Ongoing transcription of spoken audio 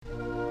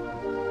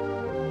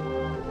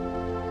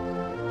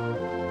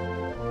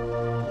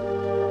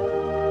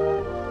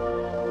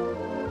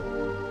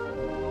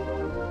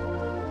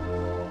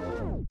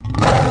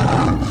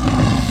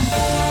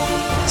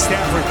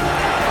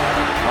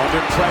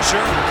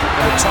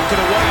They tuck it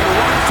away and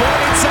run for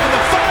it inside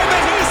the 5,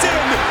 and he's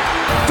in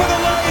for the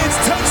Lions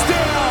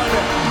touchdown.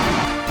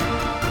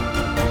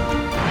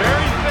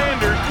 Barry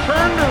Sanders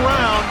turned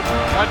around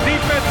a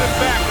defensive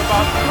back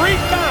about 3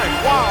 times.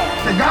 Wow.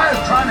 The guy is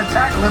trying to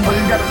tackle him, but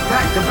he's got his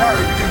back to Barry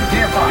because he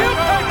can't find him.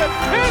 He'll take it.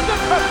 Here's the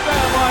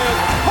touchdown, Lions.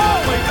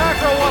 Holy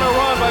mackerel, what a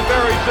run by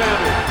Barry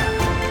Sanders.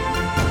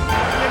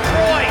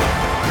 Detroit,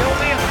 there will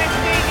be a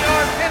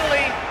 15-yard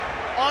penalty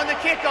on the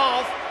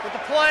kickoff, but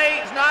the play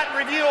is not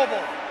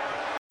reviewable.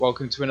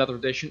 Welcome to another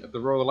edition of the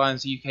Royal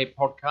Lions UK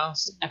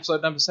podcast,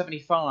 episode number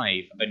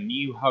 75, A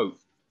New Hope.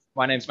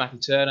 My name's Matthew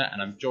Turner,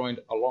 and I'm joined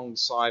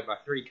alongside my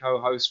 3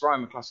 co-hosts,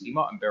 Ryan McCluskey,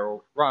 Martin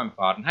Birrell, Ryan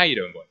Farden. How you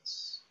doing,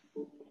 boys?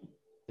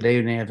 Good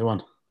evening,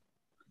 everyone.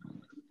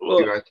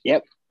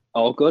 Yep,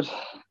 all good.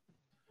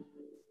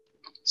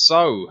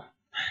 So,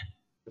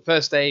 the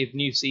first day of the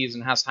new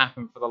season has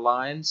happened for the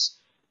Lions.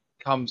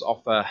 Comes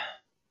off a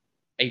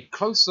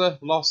closer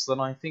loss than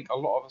I think a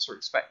lot of us were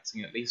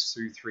expecting, at least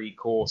through 3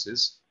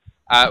 quarters.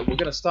 We're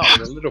going to start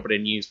with a little bit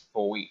of news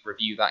before we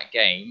review that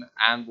game,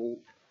 and we'll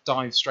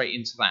dive straight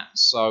into that.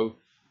 So,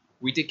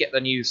 we did get the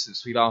news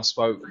since we last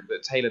spoke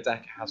that Taylor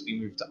Decker has been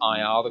moved to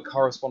IR. The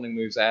corresponding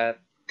moves there.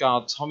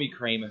 Guard Tommy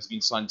Kramer has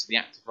been signed to the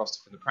active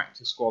roster for the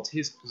practice squad.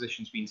 His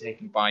position's been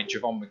taken by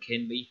Javon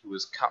McKinley, who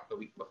was cut the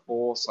week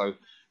before. So,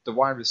 the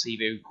wide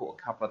receiver who caught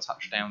a couple of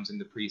touchdowns in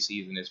the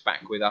preseason is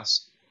back with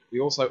us. We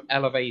also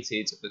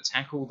elevated the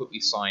tackle that we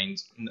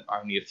signed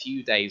only a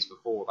few days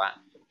before that.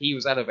 He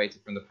was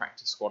elevated from the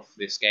practice squad for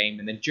this game.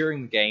 And then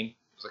during the game,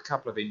 there was a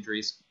couple of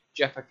injuries.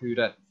 Jeff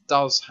Okudah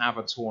does have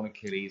a torn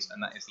Achilles,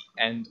 and that is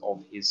the end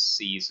of his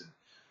season.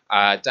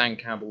 Dan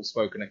Campbell's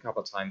spoken a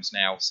couple of times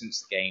now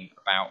since the game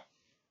about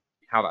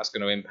how that's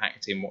going to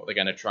impact him, what they're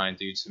going to try and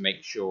do to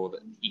make sure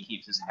that he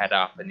keeps his head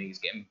up and he's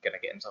going to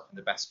get himself in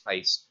the best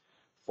place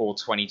for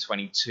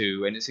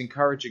 2022. And it's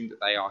encouraging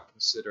that they are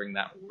considering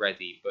that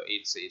already, but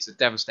it's a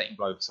devastating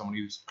blow for someone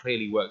who's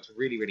clearly worked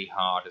really, really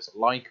hard as a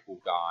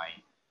likeable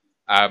guy.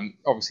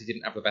 Obviously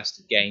didn't have the best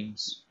of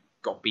games,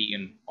 got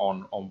beaten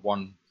on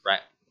one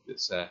rep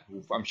that's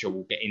I'm sure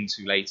we'll get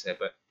into later,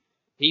 but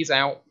he's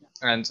out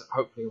and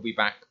hopefully he'll be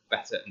back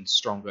better and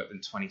stronger than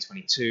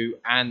 2022.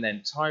 And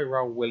then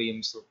Tyrell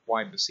Williams, the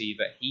wide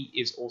receiver, he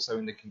is also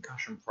in the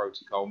concussion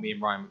protocol. Me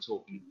and Ryan were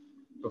talking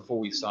before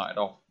we started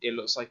off. It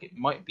looks like it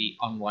might be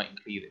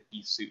unlikely that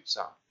he suits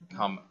up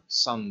come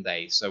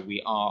Sunday. So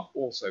we are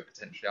also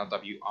potentially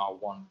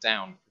RWR1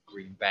 down for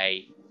Green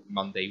Bay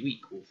Monday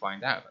week. We'll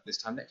find out at this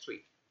time next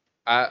week.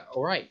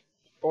 All right,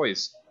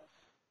 boys.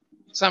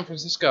 San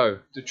Francisco,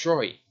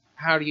 Detroit.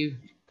 How do you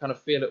kind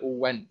of feel it all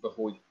went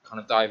before we kind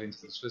of dive into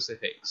the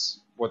specifics?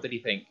 What did you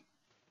think?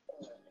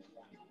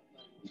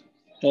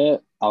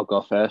 I'll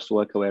go first,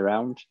 work our way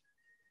around.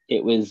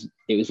 It was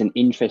an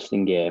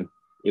interesting game.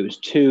 It was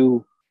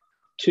two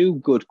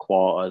good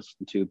quarters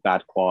and 2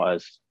 bad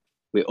quarters.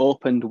 We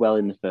opened well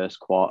in the first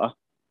quarter.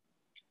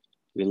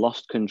 We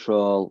lost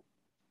control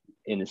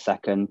in the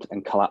second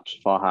and collapsed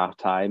for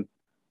half-time.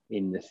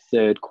 In the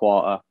third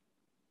quarter,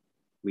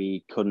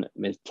 we couldn't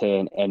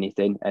maintain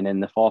anything. And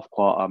in the fourth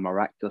quarter,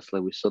 miraculously,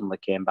 we suddenly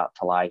came back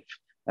to life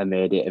and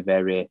made it a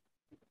very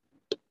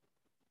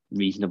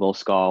reasonable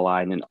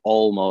scoreline and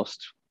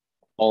almost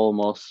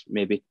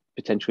maybe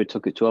potentially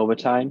took it to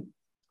overtime.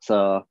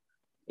 So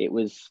it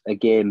was a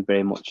game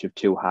very much of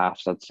 2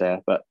 halves, I'd say.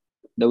 But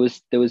there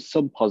was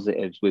some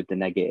positives with the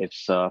negatives,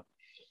 so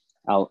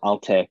I'll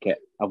take it.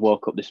 I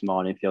woke up this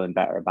morning feeling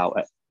better about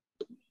it.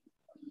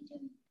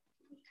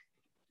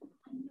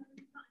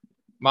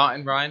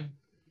 Martin, Ryan?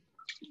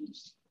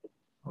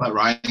 I'll let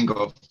Ryan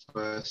go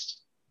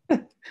first.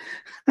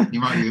 You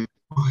might be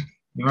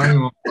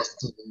more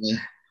positive than me.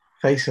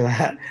 Thanks for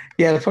that.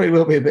 Yeah, there probably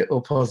will be a bit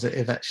more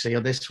positive actually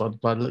on this one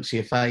by the looks of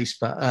your face.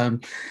 But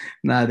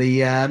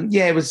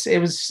it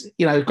was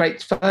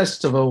great.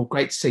 First of all,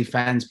 great to see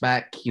fans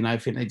back. I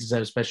think they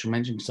deserve a special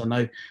mention because I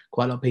know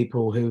quite a lot of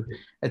people who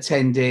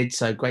attended.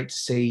 So great to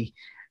see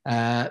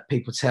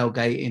people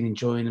tailgating,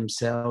 enjoying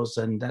themselves,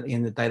 and at the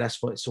end of the day,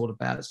 that's what it's all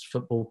about. It's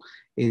football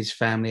is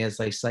family, as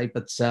they say.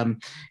 But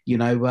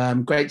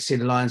great to see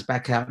the Lions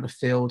back out in the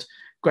field.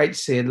 Great to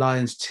see a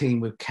Lions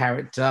team with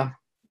character.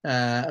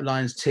 A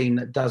Lions team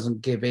that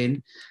doesn't give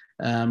in.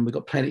 We've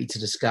got plenty to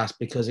discuss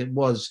because it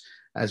was,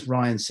 as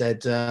Ryan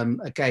said,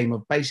 a game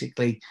of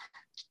basically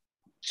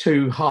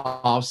 2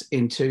 halves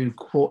in 4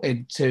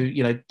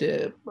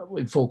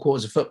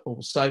 quarters of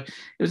football. So it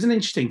was an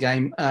interesting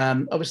game.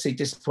 Obviously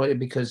disappointed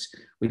because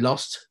we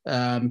lost,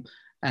 and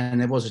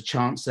there was a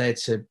chance there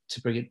to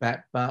bring it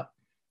back. But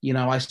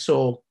I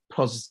saw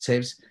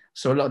positives,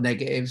 saw a lot of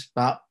negatives,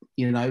 but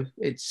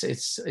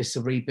it's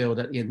a rebuild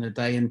at the end of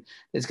the day, and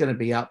there's going to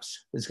be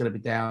ups, there's going to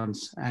be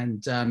downs,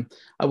 and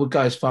I would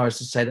go as far as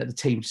to say that the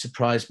team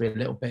surprised me a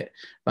little bit,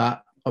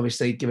 but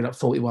obviously giving up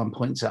 41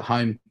 points at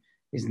home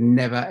is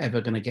never ever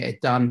going to get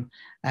it done,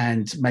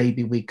 and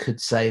maybe we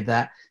could say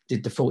that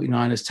did the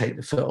 49ers take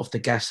the foot off the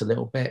gas a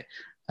little bit,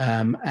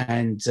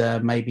 and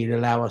maybe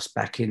allow us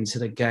back into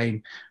the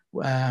game.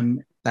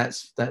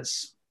 That's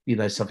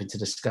something to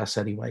discuss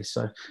anyway.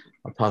 So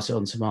I'll pass it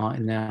on to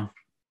Martin now.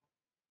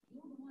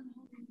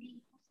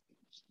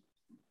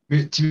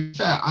 To be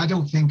fair, I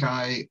don't think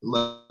I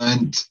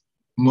learned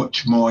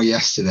much more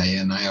yesterday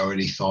than I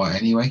already thought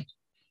anyway.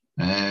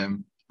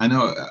 I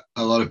know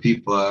a lot of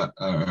people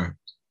are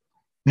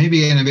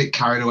maybe getting a bit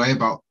carried away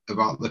about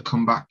the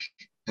comeback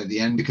at the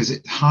end, because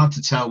it's hard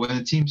to tell when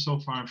a team's so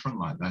far in front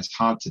like that. It's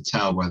hard to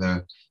tell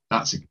whether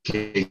that's a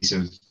case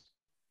of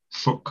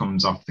foot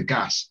comes off the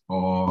gas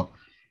or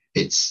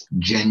it's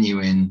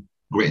genuine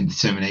grit and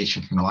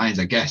determination from the Lions.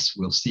 I guess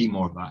we'll see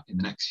more of that in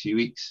the next few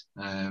weeks.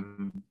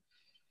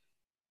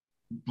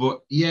 But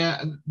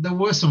yeah, there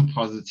were some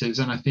positives,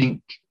 and I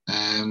think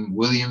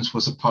Williams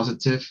was a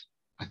positive.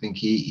 I think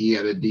he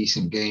had a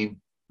decent game,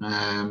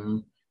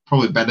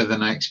 probably better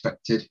than I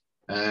expected.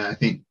 I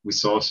think we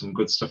saw some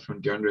good stuff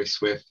from DeAndre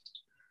Swift.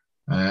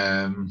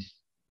 But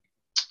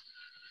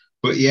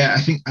yeah, I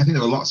think there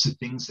were lots of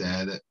things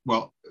there that,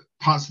 well,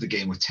 parts of the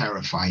game were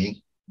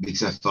terrifying,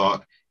 because I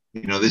thought,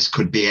 this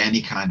could be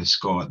any kind of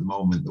score at the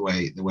moment, the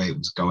way it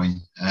was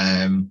going.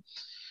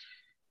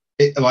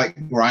 Like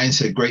Ryan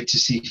said, great to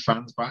see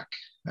fans back.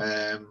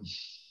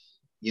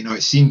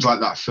 It seems like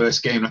that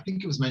first game, I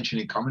think it was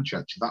mentioned in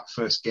commentary, actually, that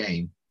first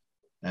game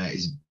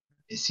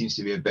it seems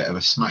to be a bit of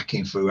a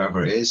smacking for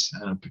whoever it is.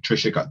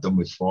 Patricia got done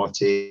with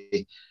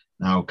 40.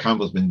 Now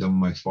Campbell's been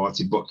done with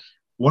 40. But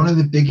one of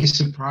the biggest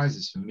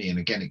surprises for me, and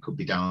again, it could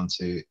be down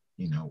to,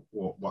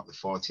 what the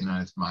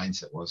 49ers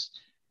mindset was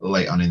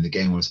late on in the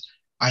game, was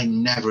I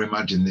never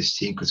imagined this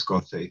team could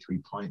score 33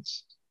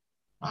 points.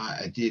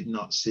 I did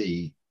not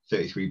see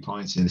 33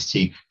 points in this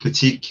team,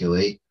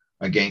 particularly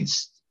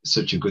against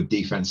such a good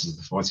defense as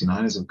the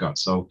 49ers have got.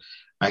 So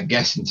I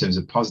guess in terms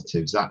of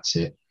positives, that's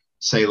it.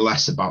 Say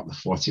less about the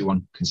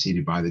 41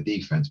 conceded by the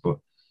defense. But,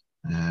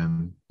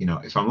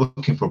 if I'm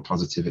looking for a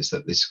positive, it's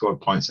that they scored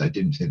points I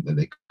didn't think that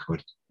they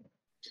could.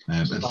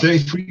 And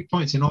 33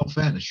 points, in all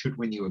fairness, should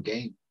win you a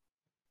game.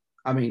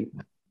 I mean,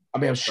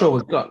 I'm sure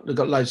we've got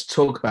loads to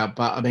talk about,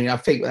 but I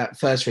think that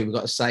first thing we've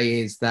got to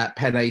say is that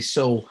Penei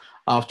Sewell,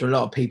 after a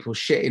lot of people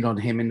shitting on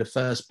him in the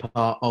first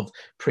part of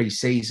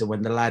pre-season,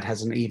 when the lad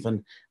hasn't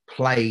even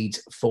played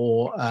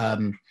for,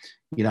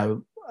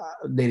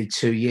 nearly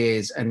 2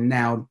 years, and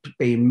now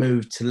being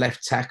moved to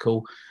left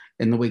tackle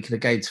in the week of the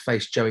game to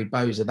face Joey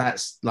Bosa,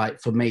 that's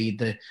like, for me,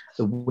 the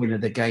win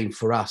of the game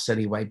for us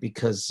anyway,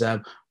 because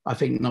I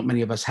think not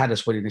many of us had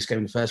us winning this game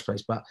in the first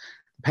place, but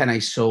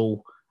Penei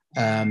Sewell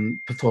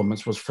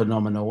performance was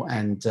phenomenal,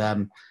 and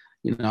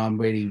I'm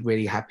really,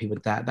 really happy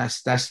with that.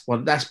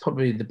 That's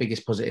probably the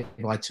biggest positive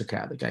I took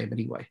out of the game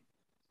anyway.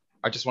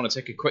 I just want to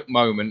take a quick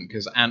moment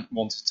because Ant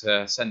wanted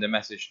to send a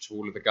message to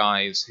all of the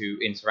guys who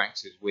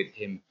interacted with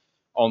him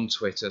on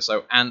Twitter.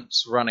 So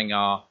Ant's running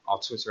our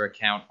Twitter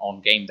account on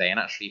game day, and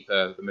actually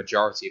for the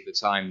majority of the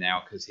time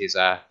now, because his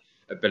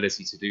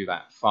ability to do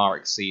that far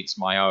exceeds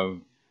my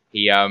own.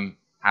 He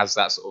has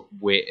that sort of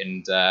wit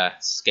and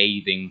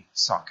scathing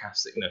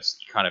sarcasticness.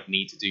 You kind of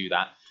need to do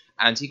that.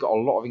 And he got a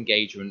lot of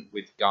engagement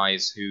with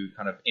guys who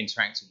kind of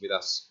interacted with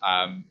us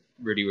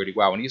really, really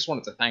well. And he just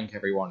wanted to thank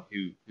everyone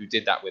who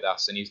did that with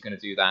us. And he's going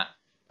to do that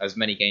as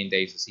many game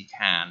days as he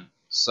can.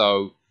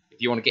 So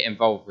if you want to get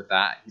involved with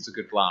that, he's a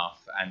good laugh.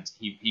 And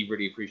he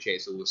really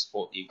appreciates all the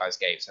support that you guys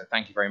gave. So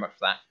thank you very much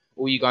for that.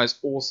 All you guys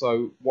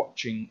also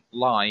watching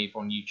live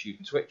on YouTube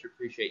and Twitch,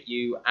 appreciate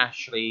you.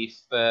 Ashley,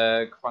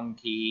 Ferg,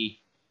 Funky,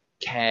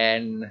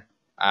 Ken,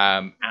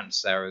 and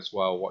Sarah as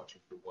well,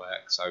 watching for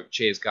work. So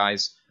cheers,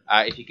 guys.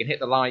 If you can hit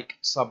the like,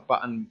 sub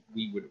button,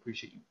 we would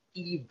appreciate you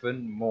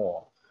even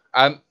more.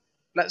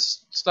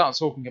 Let's start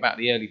talking about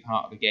the early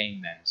part of the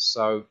game then.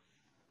 So,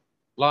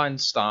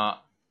 Lions start,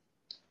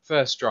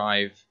 first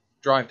drive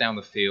down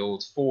the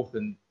field, 4th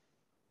and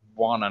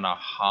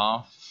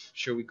 1.5,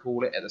 shall we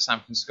call it, at the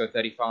San Francisco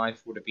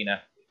 35. Would have been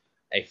a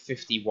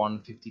 51,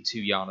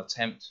 52-yard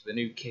attempt. The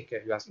new kicker,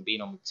 who hasn't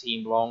been on the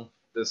team long,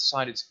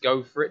 decided to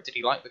go for it. Did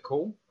he like the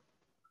call?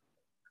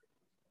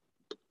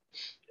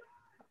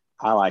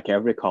 I like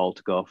every call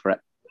to go for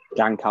it.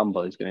 Dan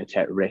Campbell is going to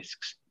take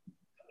risks.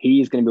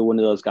 He's going to be one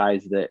of those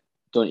guys that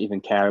don't even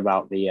care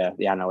about the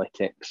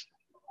analytics.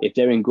 If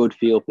they're in good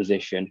field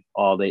position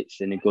or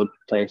it's in a good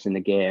place in the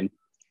game,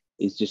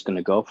 he's just going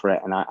to go for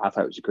it. And I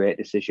thought it was a great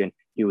decision.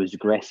 He was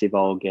aggressive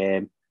all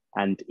game.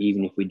 And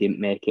even if we didn't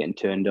make it and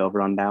turned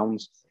over on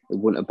downs, it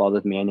wouldn't have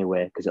bothered me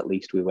anyway, because at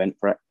least we went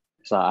for it.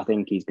 So I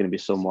think he's going to be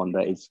someone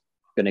that is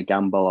going to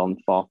gamble on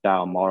 4th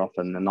down more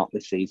often than not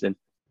this season.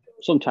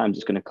 Sometimes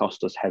it's going to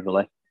cost us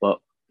heavily, but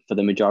for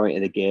the majority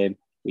of the game,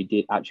 we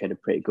did actually had a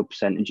pretty good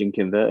percentage in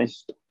converting.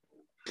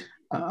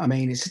 I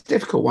mean, it's a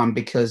difficult one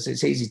because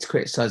it's easy to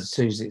criticise as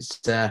soon as it's,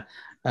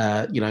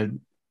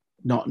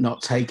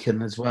 not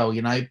taken as well,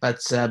 But,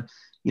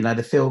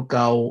 the field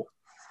goal,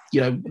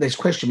 there's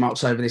question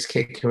marks over this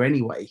kicker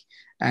anyway.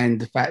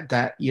 And the fact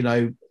that,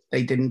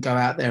 they didn't go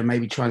out there and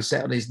maybe try and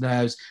settle his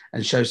nerves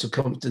and show some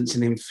confidence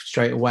in him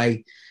straight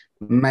away,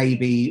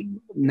 maybe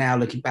now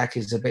looking back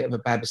is a bit of a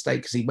bad mistake,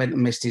 because he went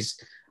and missed his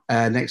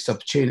next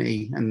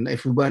opportunity. And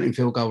if we weren't in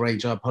field goal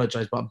range, I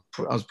apologise, but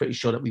I was pretty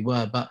sure that we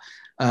were. But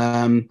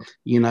probably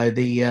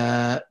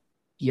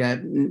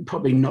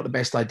not the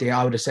best idea.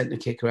 I would have sent the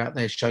kicker out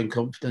there, shown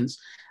confidence,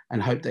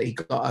 and hoped that he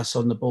got us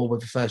on the ball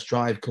with the first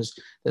drive, because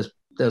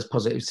there's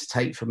positives to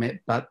take from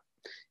it. But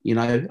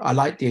I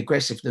like the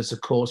aggressiveness,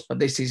 of course, but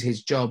this is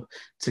his job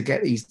to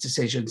get these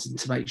decisions and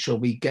to make sure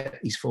we get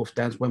these fourth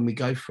downs when we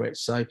go for it.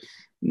 So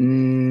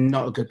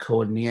not a good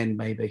call in the end,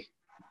 maybe.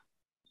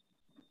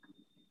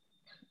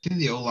 I think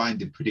the O-line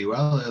did pretty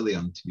well early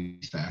on, to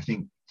be fair. I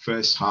think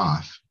first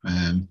half,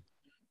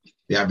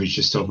 they averaged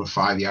just over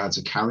 5 yards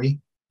a carry.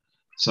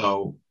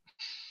 So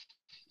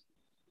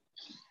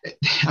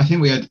I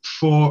think we had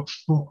four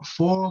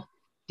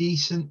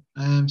decent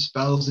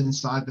spells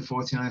inside the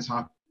 49ers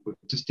half, but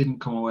just didn't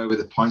come away with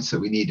the points that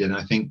we needed. And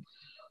I think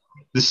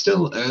there's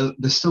still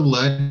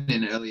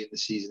learning early in the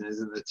season,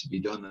 isn't there, to be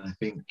done? And I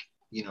think,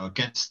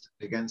 against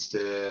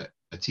a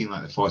team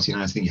like the 49ers,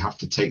 I think you have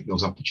to take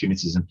those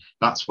opportunities. And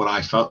that's what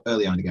I felt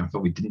early on. Again, I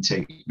thought we didn't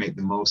make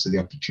the most of the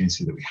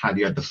opportunity that we had.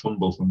 You had the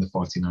fumble from the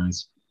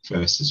 49ers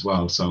first as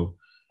well. So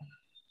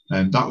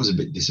that was a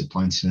bit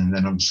disappointing. And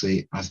then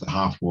obviously as the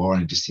half wore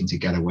on, it just seemed to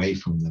get away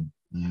from them.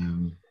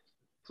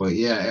 But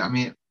yeah, I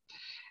mean,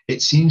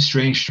 it seems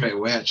strange straight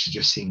away actually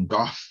just seeing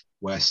Goff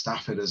where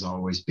Stafford has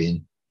always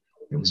been.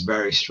 It was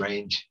very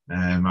strange.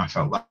 I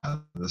felt that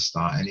at the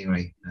start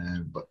anyway.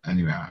 But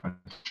anyway, I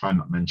try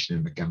not to mention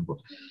him again. But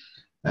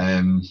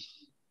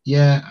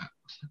yeah,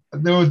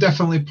 there were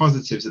definitely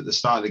positives at the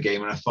start of the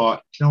game. And I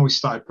thought, we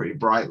started pretty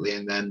brightly.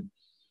 And then,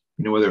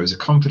 whether it was a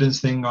confidence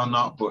thing or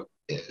not, but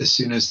as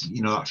soon as,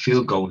 that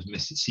field goal was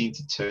missed, it seemed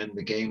to turn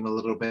the game a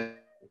little bit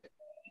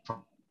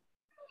from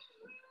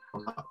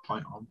that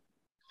point on.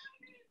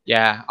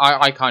 Yeah,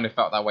 I kind of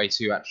felt that way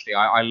too, actually.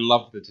 I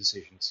love the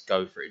decision to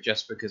go for it,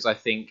 just because I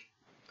think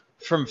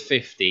from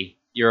 50,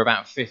 you're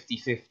about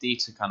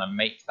 50-50 to kind of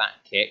make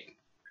that kick.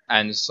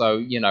 And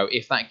so,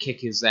 if that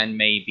kick is then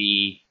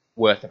maybe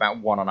worth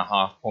about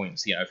 1.5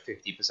 points,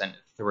 50% of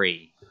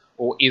 3,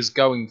 or is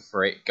going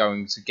for it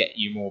going to get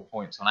you more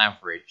points on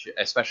average,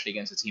 especially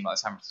against a team like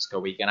San Francisco,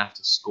 where you're going to have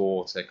to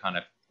score to kind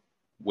of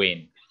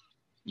win.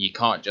 You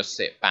can't just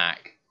sit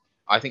back.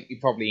 I think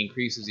it probably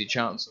increases your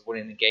chance of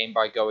winning the game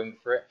by going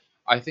for it.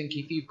 I think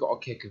if you've got a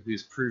kicker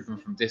who's proven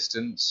from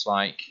distance,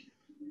 like,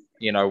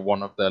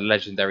 one of the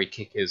legendary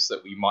kickers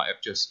that we might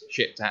have just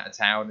shipped out of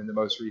town in the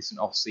most recent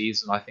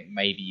off-season, I think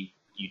maybe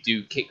you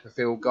do kick the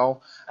field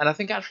goal. And I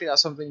think actually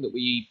that's something that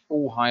we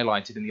all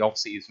highlighted in the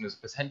off-season as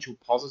a potential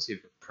positive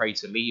of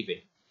Prater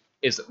leaving,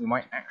 is that we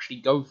might actually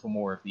go for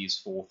more of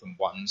these 4th and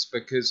 1s,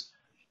 because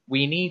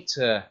we need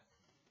to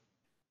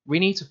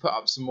put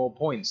up some more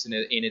points in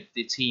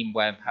a team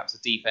where perhaps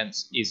the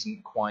defense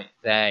isn't quite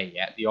there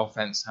yet. The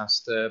offense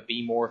has to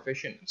be more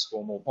efficient and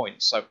score more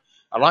points. So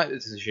I like the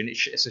decision.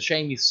 It's a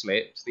shame he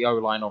slipped. The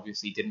O-line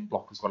obviously didn't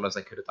block as well as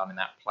they could have done in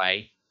that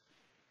play.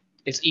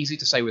 It's easy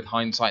to say with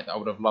hindsight that I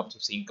would have loved to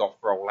have seen Goff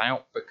roll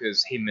out,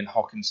 because him and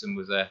Hockenson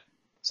was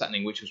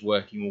something which was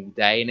working all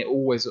day, and it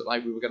always looked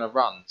like we were going to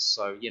run.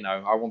 So,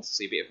 I wanted to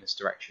see a bit of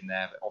misdirection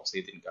there, but obviously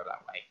it didn't go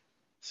that way.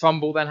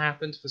 Fumble then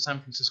happened for San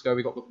Francisco.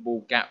 We got the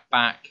ball gap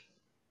back,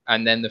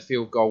 and then the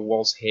field goal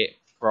was hit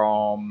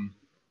from,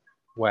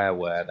 where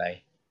were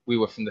they? We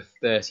were from the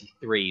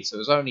 33, so it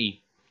was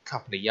only a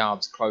couple of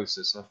yards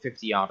closer, so a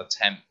 51-yard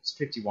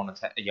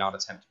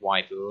attempt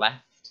wide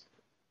left.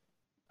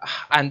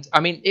 And,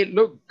 I mean, it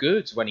looked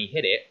good when he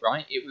hit it,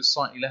 right? It was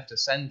slightly left of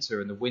centre,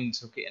 and the wind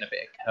took it in a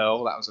bit of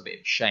curl. That was a bit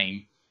of a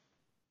shame.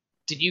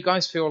 Did you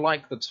guys feel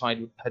like the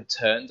tide had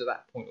turned at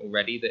that point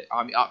already? That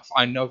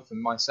I know for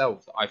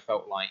myself that I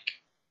felt like,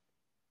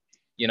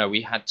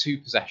 we had 2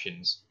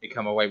 possessions. We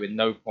come away with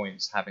no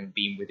points, having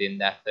been within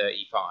their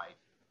 35.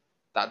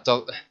 That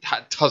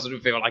doesn't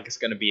feel like it's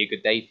going to be a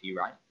good day for you,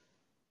 right?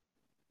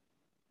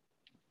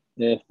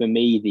 Yeah, for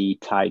me, the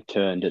tide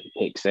turned at the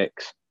pick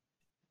 6.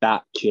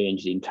 That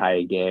changed the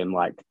entire game.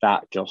 Like,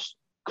 that just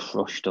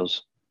crushed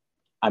us.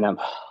 And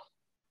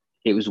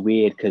it was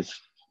weird because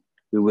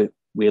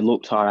we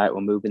looked all right,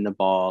 we're moving the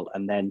ball,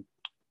 and then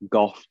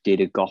Goff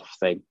did a Goff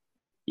thing.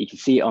 You can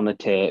see it on the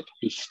tape.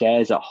 He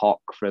stares at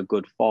Hawk for a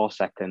good 4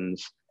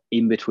 seconds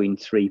in between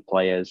 3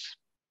 players,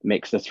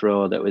 makes the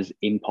throw that was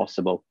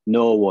impossible.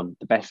 No one,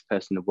 the best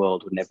person in the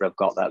world, would never have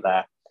got that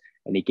there.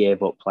 And he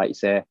gave up, like,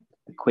 say,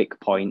 quick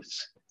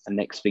points. And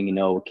next thing you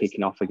know, we're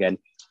kicking off again.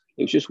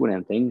 It was just one of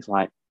them things.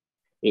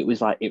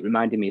 It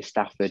reminded me of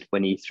Stafford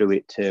when he threw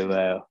it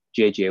to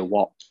JJ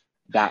Watt.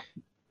 That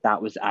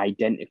was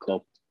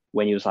identical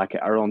when he was like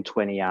at our own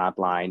 20-yard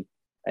line,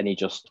 and he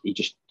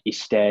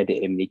stared at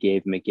him and he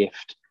gave him a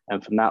gift.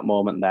 And from that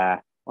moment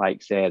there,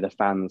 like say, the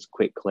fans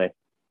quickly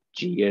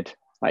jeered,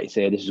 like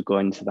say, this is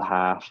going to the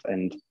half,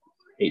 and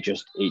it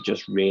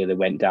just really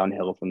went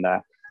downhill from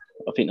there.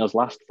 I think those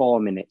last 4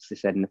 minutes, they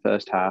said in the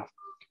first half,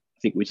 I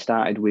think we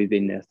started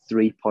within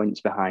 3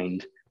 points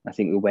behind. I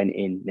think we went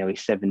in nearly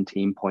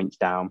 17 points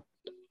down.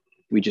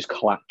 We just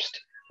collapsed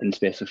in the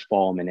space of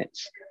 4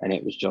 minutes, and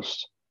it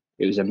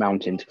was a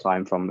mountain to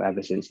climb from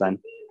ever since then.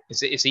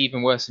 It's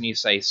even worse than you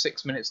say.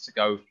 6 minutes to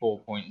go, 4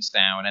 points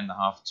down, end the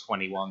half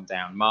 21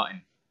 down.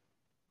 Martin.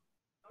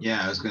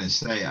 Yeah, I was going to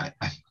say, I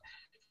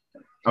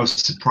was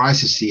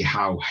surprised to see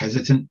how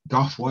hesitant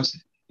Goff was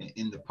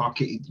in the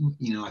pocket.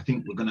 I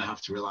think we're going to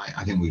have to rely.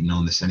 I think we've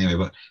known this anyway,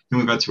 but I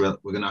think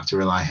we're going to have to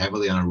rely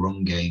heavily on a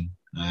run game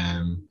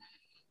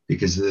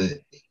because I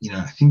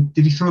think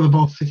did he throw the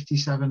ball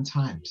 57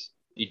 times?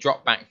 He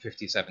dropped back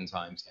 57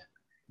 times.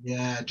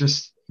 Yeah,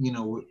 just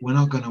we're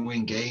not going to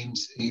win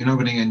games. You're not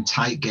going to win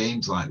tight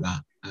games like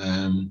that.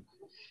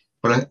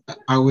 But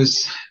I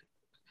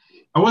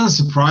wasn't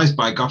surprised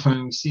by Goff. I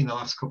mean, we've seen the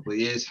last couple of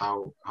years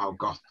how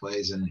Goff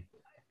plays, and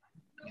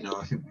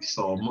I think we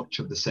saw much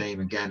of the same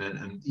again,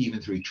 and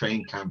even through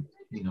training camp,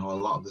 a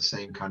lot of the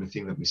same kind of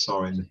thing that we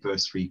saw in the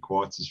first 3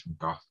 quarters from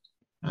Goff.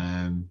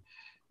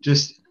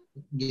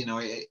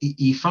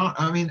 He found.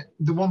 I mean,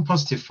 the one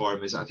positive for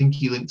him is I think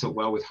he linked up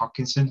well with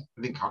Hockenson.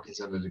 I think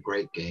Hockenson had a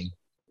great game,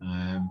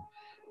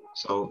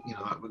 so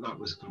that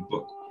was good.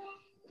 But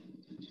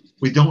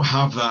we don't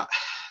have that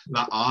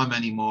arm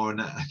anymore,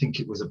 and I think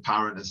it was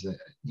apparent as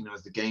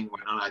the game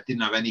went on. I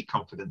didn't have any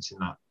confidence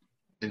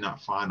in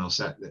that final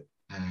set that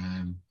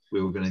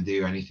we were going to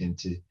do anything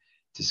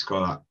to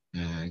score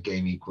that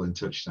game equaling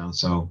touchdown.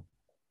 So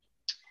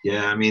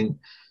yeah, I mean,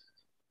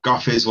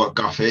 Goff is what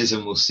Goff is,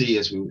 and we'll see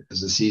as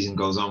the season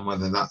goes on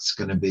whether that's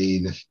going to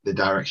be the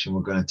direction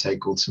we're going to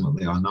take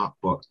ultimately or not.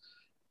 But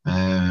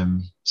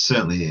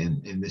certainly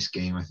in this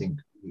game, I think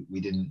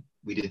we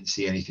didn't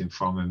see anything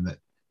from him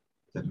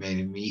that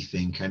made me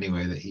think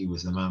anyway that he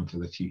was the man for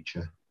the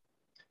future.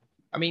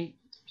 I mean,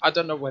 I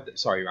don't know whether.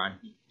 Sorry, Ryan,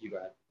 you go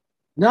ahead.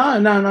 No.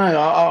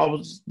 I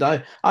was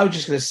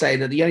just going to say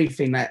that the only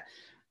thing that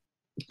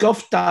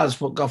Goff does,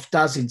 what Goff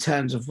does in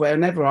terms of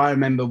whenever I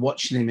remember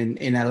watching him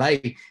in LA,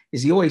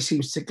 is he always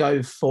seems to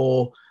go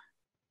for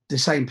the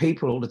same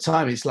people all the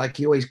time. It's like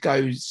he always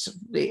goes,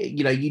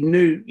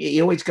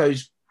 he always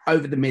goes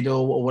over the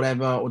middle or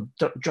whatever, or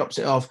drops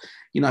it off.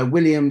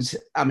 Williams,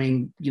 I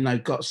mean,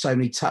 got so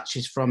many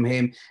touches from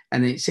him,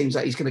 and it seems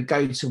like he's going to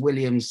go to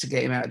Williams to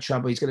get him out of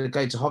trouble. He's going to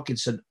go to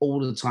Hockenson all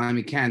the time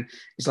he can.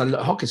 It's like,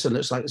 look, Hockenson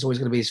looks like it's always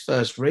going to be his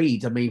first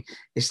read. I mean,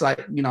 it's like,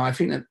 I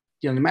think that,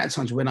 the amount of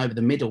times we went over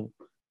the middle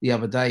the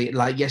other day,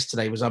 like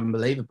yesterday, was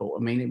unbelievable.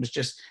 I mean, it was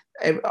just,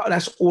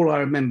 that's all I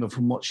remember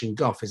from watching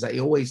Goff, is that he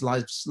always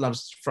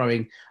loves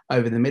throwing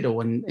over the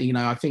middle. And,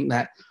 I think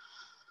that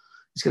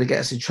it's going to get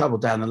us in trouble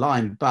down the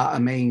line. But I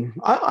mean,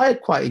 I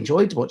quite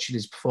enjoyed watching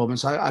his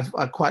performance. I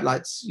quite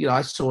liked,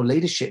 I saw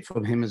leadership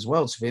from him as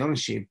well, to be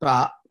honest with you.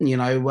 But,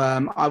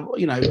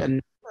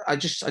 and I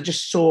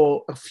just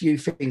saw a few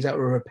things that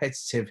were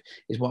repetitive,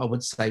 is what I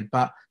would say.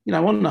 But,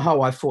 on the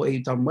whole, I thought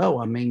he'd done well.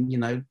 I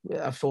mean,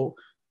 I thought,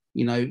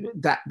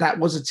 that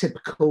was a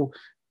typical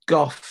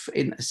Goff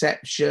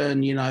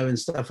interception, and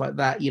stuff like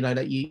that,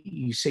 that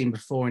you've seen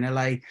before in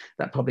LA,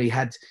 that probably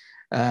had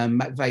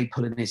McVay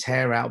pulling his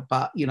hair out.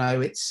 But,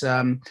 it's,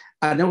 and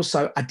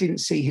also I didn't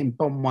see him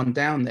bomb one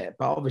down there.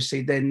 But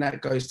obviously then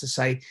that goes to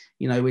say,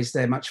 is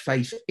there much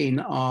faith in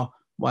our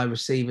wide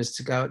receivers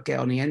to go get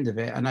on the end of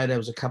it? I know there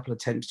was a couple of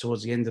attempts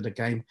towards the end of the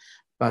game,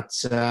 but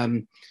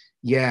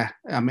yeah,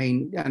 I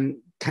mean, and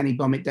can he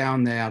bomb it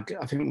down there?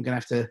 I think we're going to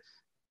have to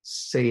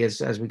see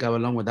as we go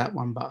along with that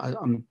one, but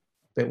I'm a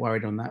bit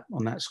worried on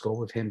that score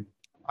with him.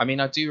 I mean,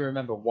 I do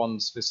remember one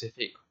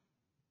specific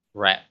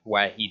rep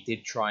where he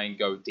did try and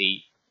go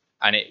deep,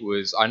 and it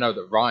was, I know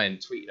that Ryan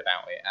tweeted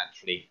about it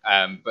actually,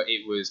 but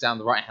it was down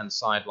the right hand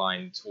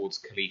sideline towards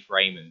Khalif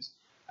Raymond,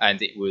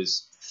 and it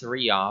was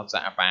 3 yards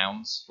out of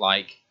bounds.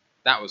 Like,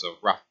 that was a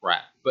rough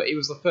rep, but it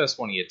was the first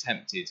one he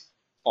attempted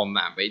on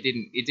that, but it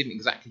didn't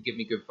exactly give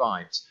me good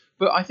vibes.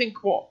 But I think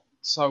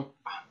so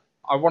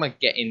I want to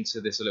get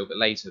into this a little bit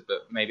later,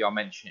 but maybe I'll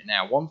mention it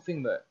now. One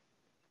thing that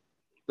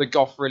the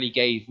Goff really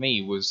gave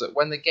me was that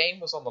when the game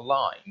was on the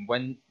line,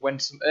 when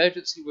some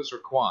urgency was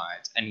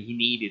required and he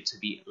needed to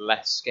be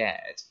less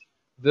scared,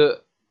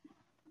 that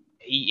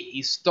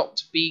he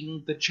stopped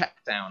being the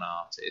check down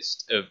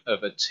artist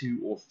of a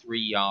 2 or 3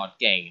 yard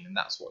gain, and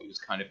that's what he was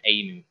kind of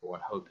aiming for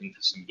and hoping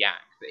for some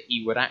yak, that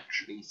he would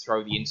actually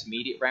throw the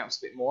intermediate routes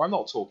a bit more. I'm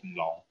not talking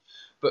long,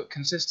 but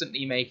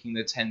consistently making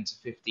the 10 to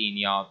 15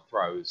 yard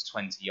throws,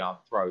 20 yard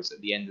throws at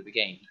the end of the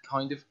game. He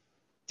kind of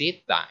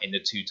did that in the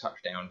 2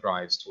 touchdown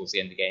drives towards the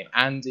end of the game,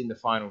 and in the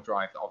final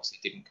drive that obviously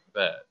didn't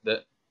convert,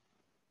 that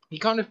he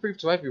kind of proved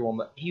to everyone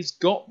that he's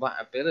got that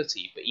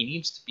ability, but he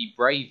needs to be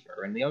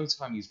braver, and the only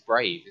time he's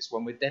brave is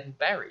when we're dead and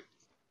buried,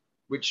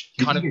 which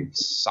kind of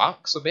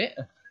sucks a bit.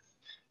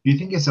 Do you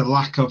think it's a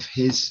lack of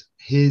his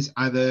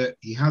either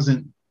he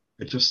hasn't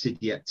adjusted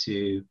yet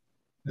to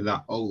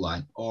that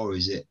O-line, or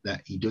is it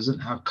that he doesn't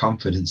have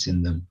confidence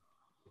in them?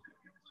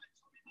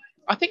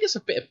 I think it's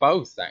a bit of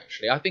both,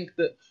 actually. I think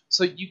that,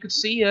 so you could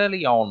see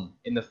early on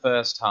in the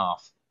first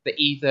half that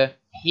either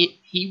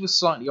he was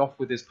slightly off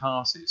with his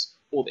passes,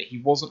 or that he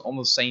wasn't on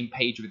the same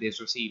page with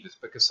his receivers,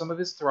 because some of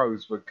his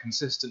throws were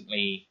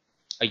consistently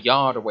a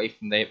yard away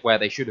from where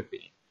they should have been.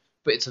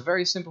 But it's a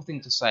very simple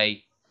thing to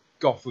say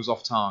Goff was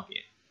off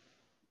target,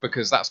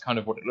 because that's kind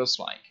of what it looks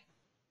like.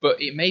 But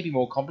it may be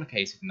more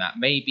complicated than that.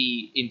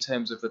 Maybe in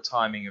terms of the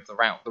timing of the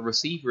route, the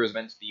receiver is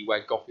meant to be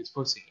where Goff is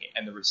putting it,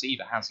 and the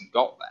receiver hasn't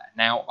got there.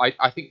 Now,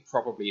 I think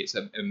probably it's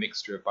a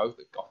mixture of both,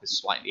 that Goff is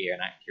slightly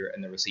inaccurate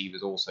and the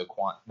receivers also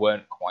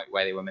weren't quite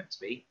where they were meant to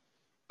be.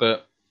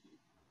 But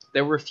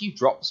there were a few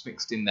drops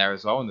mixed in there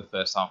as well in the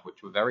first half,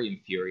 which were very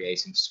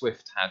infuriating.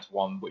 Swift had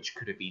one which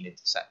could have been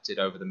intercepted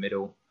over the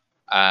middle.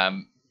 I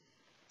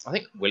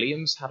think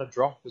Williams had a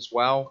drop as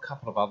well. A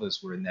couple of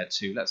others were in there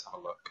too. Let's have a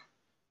look.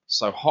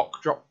 So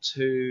Hawk dropped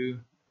 2.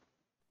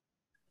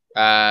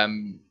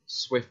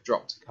 Swift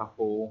dropped a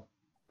couple.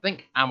 I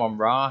think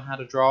Amon-Ra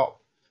had a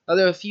drop. Now,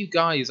 there are a few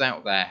guys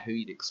out there who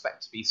you'd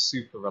expect to be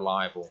super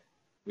reliable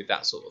with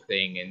that sort of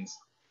thing, and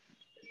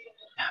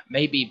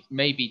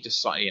maybe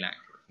just slightly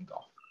inaccurate from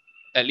Goff.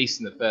 At least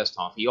in the first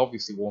half. He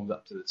obviously warmed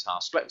up to the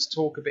task. Let's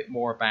talk a bit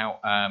more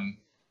about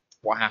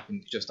what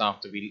happened just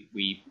after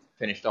we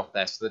finished off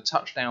there. So the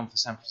touchdown for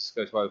San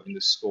Francisco to open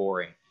the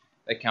scoring.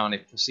 They kind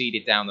of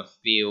proceeded down the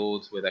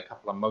field with a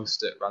couple of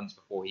Mostert runs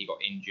before he got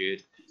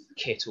injured.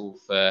 Kittle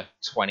for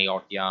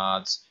 20-odd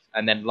yards.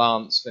 And then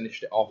Lance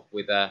finished it off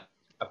with a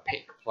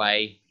pick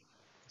play,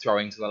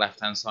 throwing to the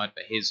left-hand side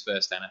for his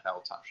first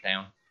NFL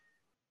touchdown.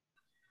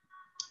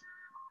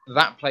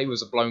 That play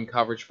was a blown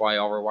coverage by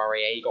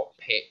Oruwariye. He got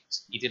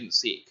picked. He didn't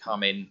see it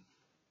coming.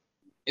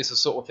 It's the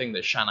sort of thing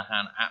that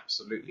Shanahan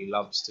absolutely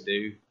loves to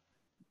do.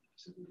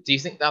 Do you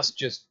think that's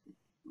just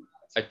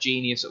a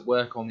genius at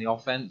work on the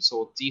offense,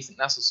 or do you think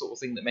that's the sort of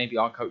thing that maybe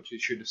our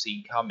coaches should have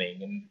seen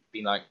coming and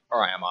been like,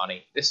 all right,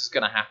 Amani, this is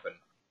going to happen,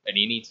 and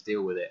you need to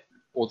deal with it?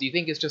 Or do you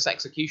think it's just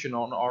execution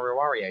on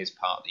Oruwariye's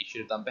part that he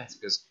should have done better?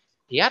 Because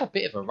he had a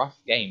bit of a rough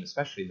game,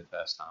 especially in the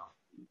first half.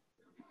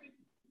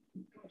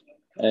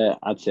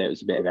 I'd say it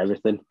was a bit of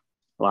everything.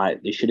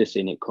 Like, they should have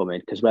seen it coming,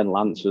 because when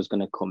Lance was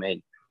going to come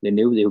in, they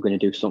knew they were going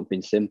to do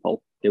something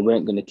simple. They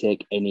weren't going to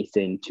take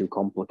anything too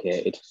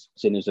complicated,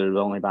 seeing as they were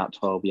only about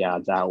 12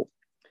 yards out.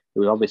 They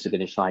were obviously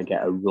going to try and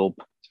get a rub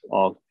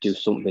or do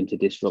something to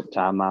disrupt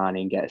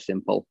Armani and get a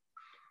simple.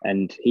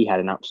 And he had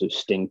an absolute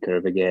stinker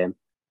of a game.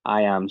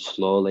 I am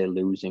slowly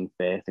losing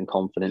faith and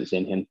confidence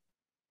in him,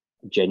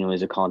 genuinely,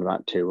 as a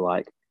cornerback too.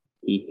 Like,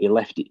 he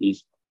left it.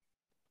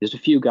 There's a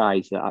few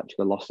guys that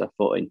actually lost their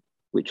footing,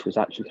 which was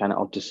actually kind of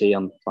odd to see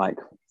on like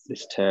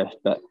this turf.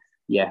 But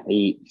yeah,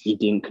 he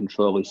didn't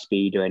control his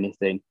speed or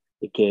anything.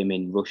 He came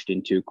in, rushed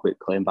in too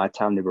quickly, and by the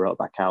time they brought it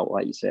back out,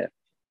 like you said,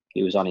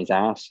 he was on his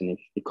ass and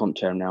he couldn't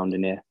turn around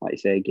and, like you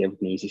say, gave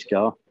an easy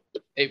score.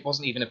 It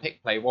wasn't even a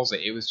pick play, was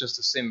it? It was just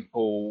a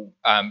simple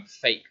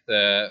fake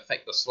the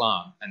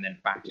slant and then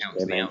back out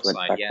to the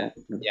outside.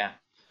 Yeah.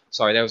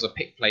 Sorry, there was a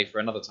pick play for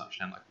another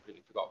touchdown. I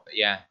completely forgot. But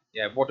yeah.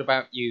 What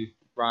about you,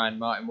 Brian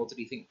Martin? What did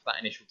you think for that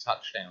initial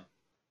touchdown?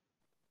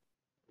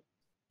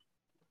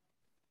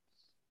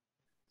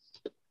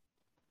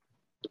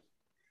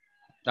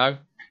 No?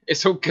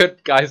 It's all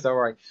good, guys. Don't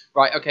worry.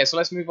 Right, okay, so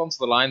let's move on to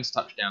the Lions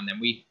touchdown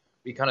then. We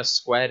kind of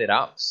squared it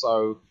up.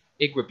 So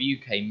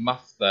Igwebuike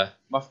muffed the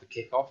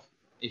kickoff,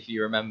 if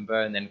you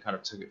remember, and then kind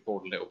of took it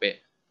forward a little bit.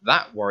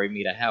 That worried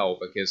me to hell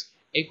because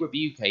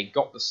Igwebuike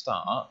got the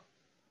start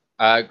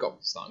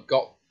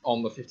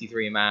on the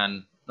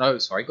 53-man. No,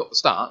 sorry, got the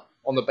start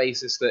on the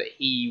basis that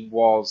he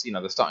was,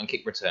 the starting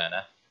kick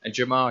returner, and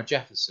Jamar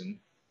Jefferson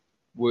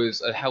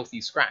was a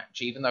healthy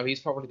scratch, even though he's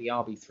probably the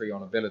RB3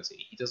 on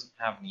ability. He doesn't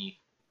have any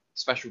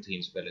special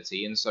teams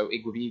ability, and so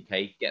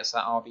Igwebuike gets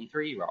that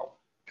RB3 role.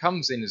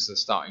 Comes in as the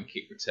starting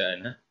kick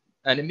returner,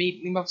 and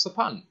immediately muffs the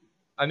punt.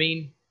 I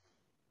mean,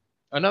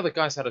 another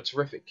guy's had a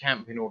terrific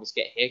camp in order to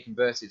get here,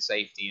 converted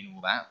safety and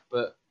all that,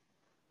 but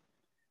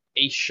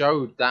he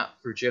showed that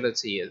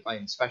fragility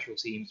in special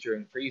teams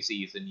during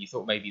preseason. You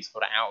thought maybe he's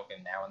got it out of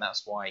him now, and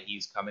that's why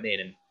he's coming in,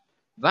 and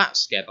that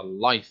scared the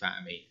life out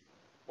of me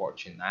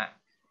watching that,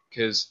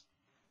 because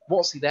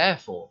what's he there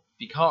for if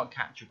he can't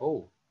catch a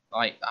ball?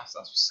 Like, that's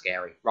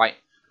scary, right?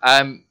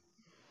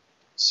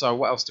 So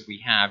what else did we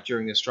have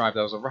during this drive?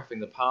 There was a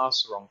roughing the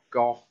passer on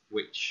Goff,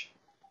 which,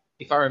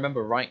 if I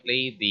remember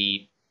rightly,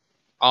 the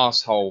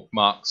arsehole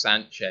Mark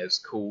Sanchez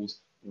called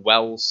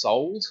well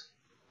sold.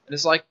 And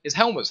it's like, his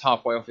helmet's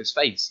halfway off his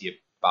face, you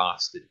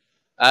bastard.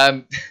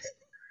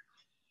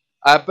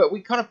 But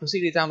we kind of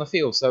proceeded down the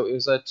field. So it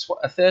was a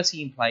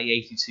 13-play,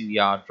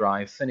 82-yard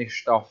drive,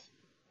 finished off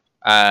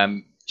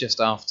just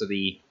after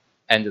the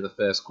end of the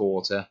first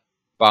quarter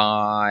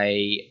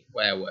by,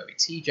 where were we?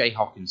 TJ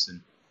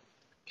Hawkinson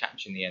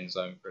catching the end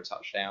zone for a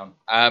touchdown.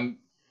 And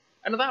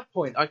at that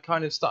point, I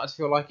kind of started to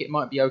feel like it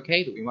might be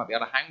okay, that we might be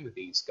able to hang with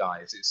these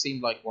guys. It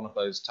seemed like one of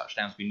those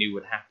touchdowns we knew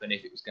would happen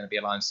if it was going to be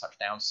a Lions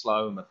touchdown,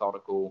 slow,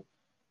 methodical.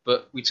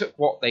 But we took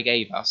what they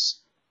gave us,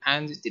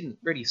 and it didn't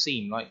really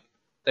seem like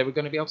they were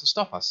going to be able to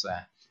stop us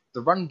there.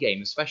 The run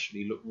game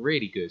especially looked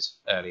really good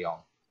early on.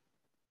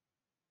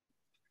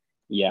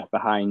 Yeah,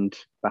 behind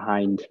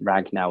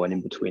Ragnow and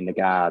in between the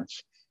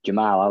guards,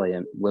 Jamal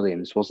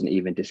Williams wasn't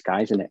even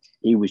disguising it.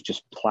 He was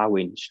just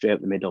ploughing straight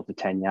up the middle of the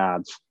 10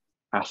 yards,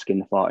 asking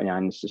the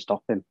 49ers to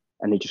stop him,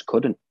 and they just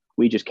couldn't.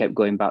 We just kept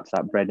going back to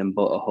that bread and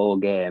butter whole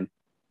game,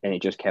 and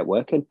it just kept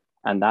working.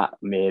 And that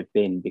may have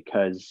been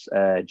because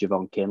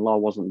Javon Kinlaw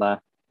wasn't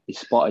there. He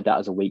spotted that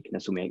as a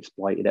weakness and we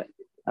exploited it.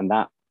 And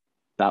that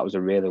was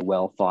a really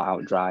well thought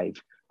out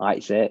drive. Like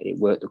I say, it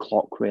worked the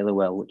clock really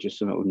well, which is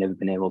something we've never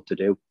been able to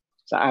do.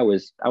 So I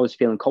was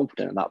feeling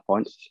confident at that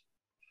point.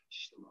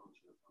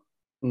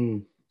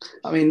 I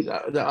mean,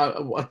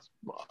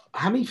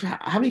 how many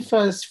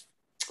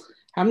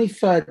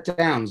third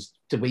downs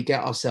did we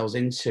get ourselves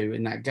into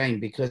in that game?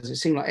 Because it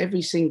seemed like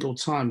every single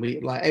time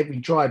every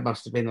drive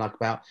must have been like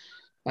about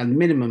a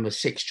minimum of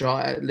six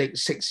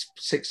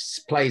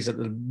plays at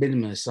the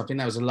minimum. So I think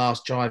that was the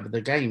last drive of the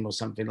game or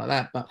something like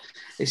that. But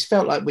it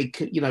felt like we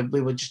could,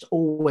 we were just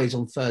always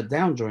on third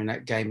down during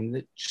that game, and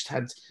it just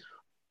had,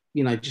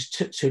 just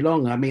took too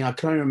long. I mean, I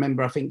can only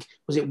remember, I think,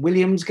 was it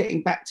Williams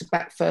getting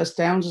back-to-back first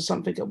downs or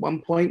something at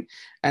one point?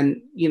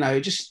 And,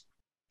 just,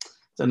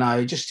 I don't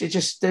know,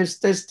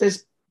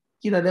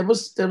 there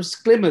was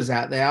glimmers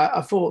out there.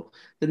 I thought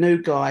the new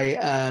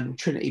guy,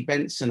 Trinity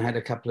Benson, had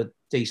a couple of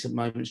decent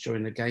moments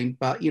during the game,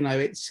 but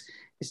it's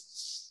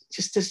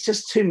just there's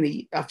just too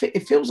many. I think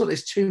it feels like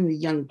there's too many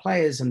young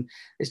players, and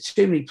there's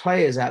too many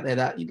players out there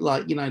that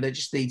they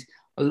just need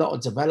a lot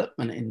of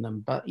development in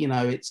them. But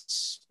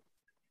it's,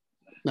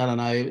 I don't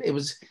know. It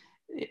was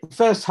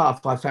first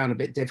half I found a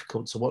bit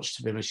difficult to watch,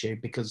 to be honest with you,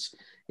 because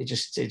it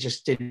just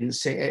didn't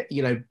seem it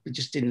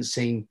just didn't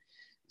seem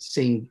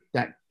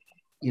that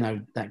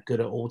that good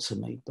at all to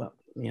me. But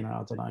I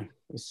don't know.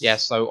 Yeah.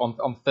 So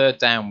on third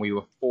down we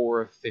were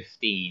 4 of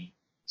 15.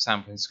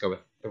 San Francisco were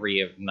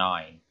 3 of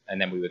 9, and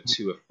then we were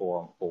 2 of 4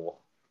 on 4.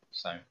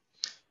 So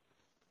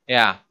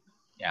yeah.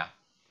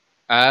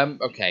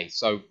 Okay.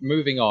 So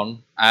moving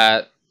on.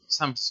 San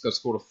Francisco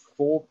scored a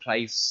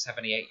 4-play,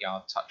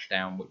 78-yard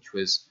touchdown, which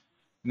was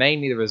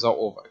mainly the result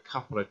of a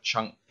couple of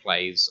chunk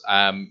plays.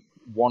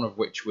 One of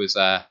which was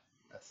a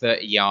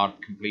 30-yard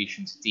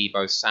completion to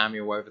Deebo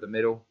Samuel over the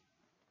middle.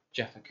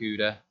 Jeff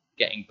Okudah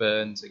getting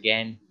burned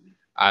again.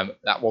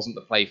 That wasn't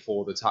the play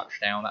for the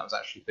touchdown. That was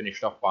actually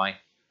finished off by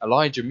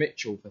Elijah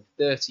Mitchell for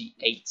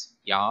 38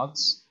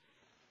 yards,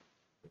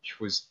 which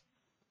was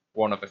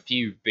one of a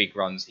few big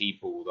runs he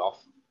pulled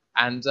off.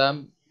 And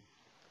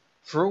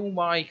for all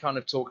my kind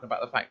of talking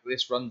about the fact that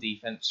this run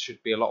defense should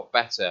be a lot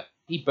better,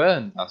 he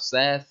burned us,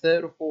 their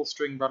third or fourth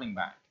string running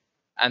back.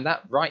 And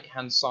that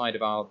right-hand side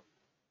of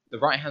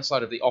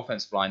the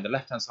offensive line, the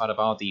left-hand side of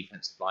our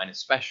defensive line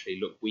especially,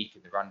 looked weak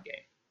in the run game.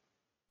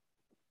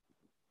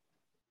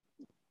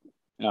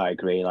 I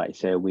agree. Like I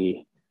say,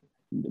 we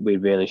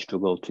really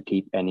struggled to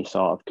keep any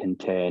sort of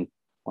contain.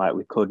 Like,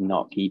 we could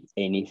not keep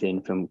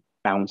anything from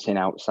bouncing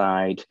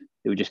outside.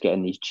 They were just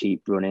getting these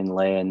cheap running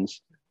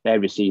lanes. Their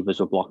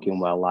receivers were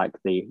blocking well.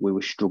 We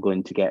were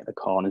struggling to get the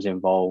corners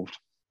involved.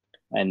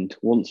 And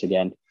once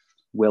again,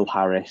 Will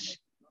Harris,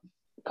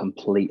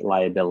 complete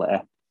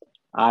liability.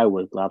 I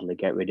would gladly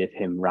get rid of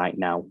him right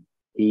now.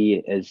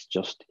 He has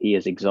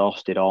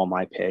exhausted all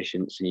my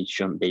patience, and he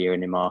shouldn't be here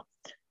anymore.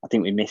 I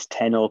think we missed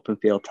 10 open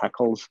field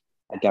tackles.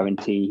 I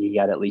guarantee he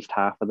had at least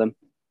half of them.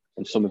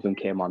 And some of them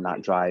came on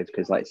that drive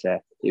because, like I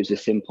say, it was a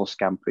simple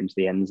scamper into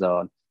the end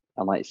zone.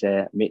 And like I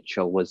say,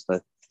 Mitchell was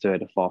the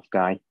third or fourth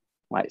guy.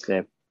 Like I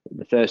say,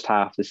 the first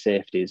half, the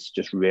safeties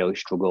just really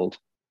struggled.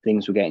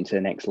 Things were getting to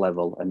the next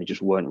level and they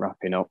just weren't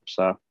wrapping up.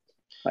 So,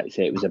 like I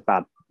say, it was a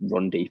bad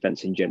run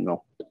defense in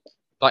general.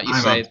 Like you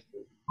said,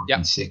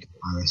 I'm sick of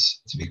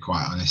Harris, to be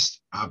quite honest.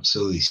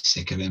 Absolutely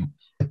sick of him.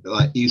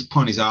 Like, he was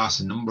putting his arse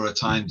a number of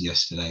times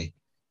yesterday,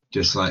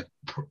 just like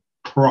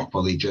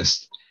properly,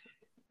 just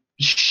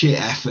shit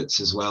efforts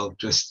as well.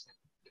 Just,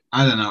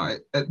 I don't know.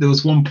 There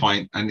was one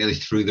point I nearly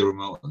threw the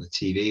remote on the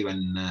TV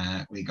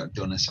when we got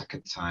done a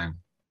second time.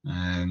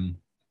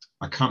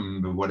 I can't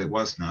remember what it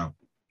was now.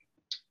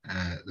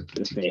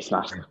 The face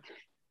mask.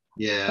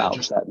 Yeah,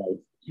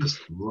 just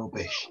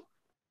rubbish.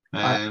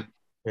 Yeah.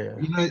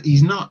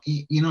 He's not.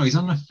 He's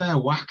on a fair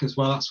whack as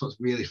well. That's what's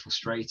really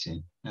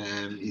frustrating.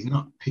 He's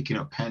not picking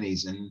up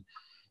pennies, and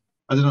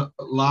I don't know.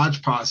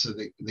 Large parts of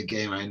the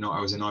game, I know I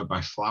was annoyed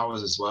by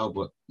Flowers as well.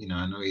 But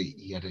I know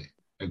he had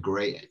a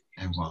great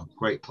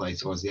play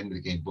towards the end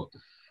of the game. But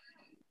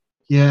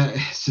yeah,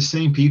 it's the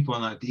same people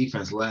on that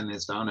defense letting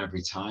us down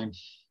every time.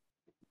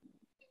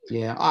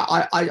 Yeah,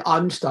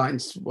 I'm starting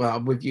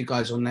to, with you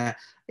guys on there.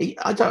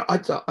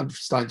 I'm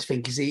starting to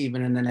think, is he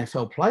even an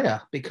NFL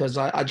player? Because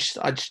I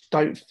just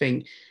don't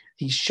think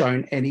he's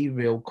shown any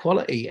real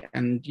quality.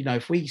 And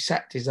if we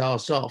sacked his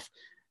ass off,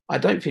 I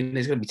don't think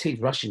there's going to be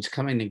teams rushing to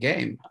come in and get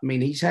him. I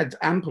mean, he's had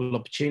ample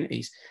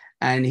opportunities,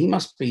 and he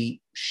must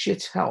be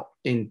shit out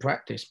in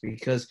practice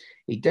because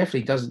he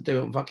definitely doesn't do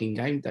it on fucking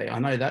game day. I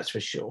know that's for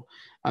sure.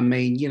 I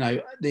mean,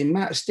 the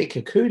amount of stick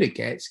Okudah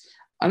gets.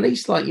 At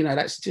least,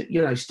 that's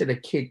still a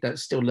kid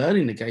that's still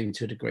learning the game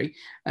to a degree,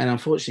 and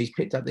unfortunately, he's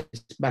picked up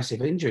this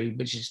massive injury,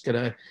 which is going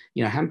to,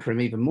 hamper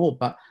him even more.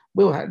 But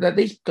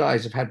these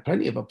guys have had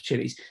plenty of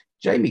opportunities.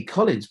 Jamie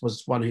Collins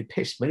was one who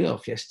pissed me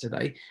off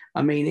yesterday.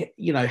 I mean,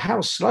 how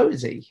slow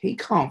is he? He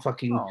can't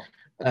fucking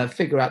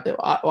figure out that.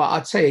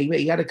 I'd say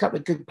he had a couple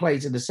of good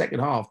plays in the second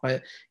half,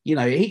 but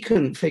he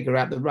couldn't figure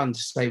out the run to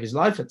save his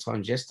life at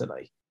times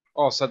yesterday.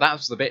 Oh, so that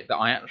was the bit that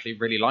I actually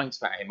really liked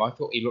about him. I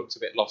thought he looked a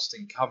bit lost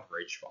in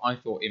coverage, but I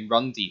thought in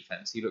run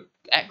defense he looked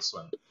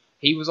excellent.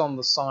 He was on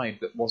the side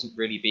that wasn't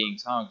really being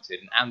targeted,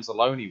 and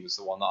Anzalone was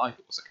the one that I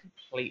thought was a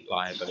complete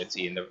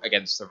liability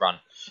against the run.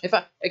 In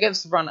fact,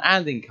 against the run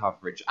and in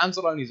coverage,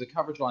 Anzalone's a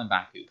coverage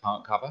linebacker who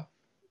can't cover.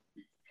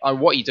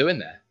 What are you doing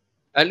there?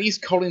 At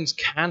least Collins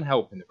can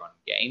help in the running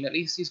game. At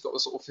least he's got the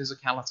sort of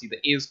physicality that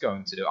is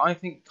going to do. I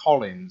think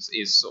Collins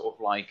is sort of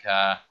like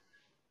a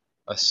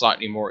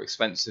slightly more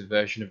expensive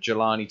version of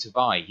Jelani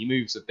Tavai. He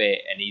moves a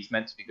bit, and he's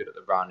meant to be good at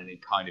the run, and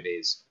it kind of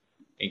is.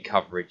 In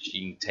coverage,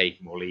 you can take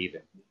him or leave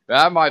him. But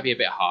that might be a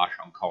bit harsh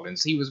on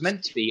Collins. He was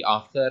meant to be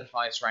our third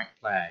highest ranked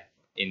player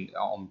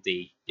on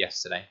D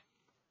yesterday.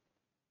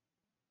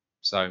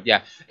 So,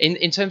 yeah,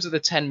 in terms of the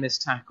 10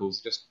 missed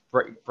tackles, just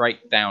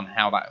break down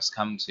how that's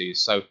come to.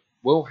 So,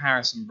 Will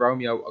Harris and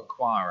Romeo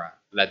Aquara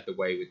led the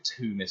way with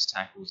 2 missed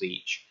tackles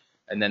each.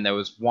 And then there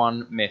was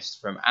 1 missed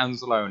from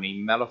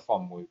Anzalone,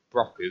 Melifonwu,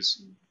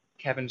 Brockers,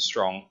 Kevin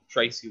Strong,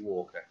 Tracy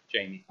Walker,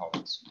 Jamie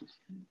Collins.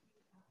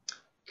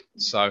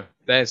 So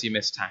there's your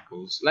missed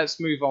tackles. Let's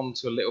move on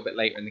to a little bit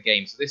later in the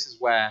game. So this is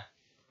where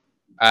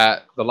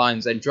the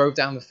Lions then drove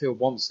down the field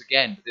once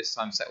again, but this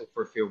time settled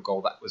for a field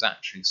goal that was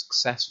actually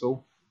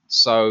successful.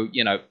 So,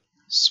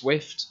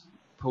 Swift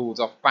pulled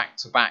off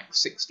back-to-back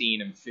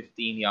 16 and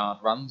 15-yard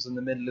runs in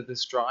the middle of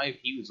this drive.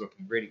 He was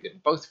looking really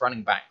good. Both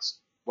running backs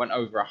went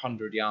over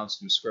 100 yards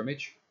from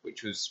scrimmage,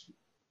 which was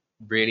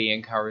really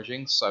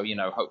encouraging. So,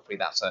 hopefully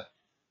that's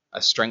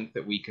a strength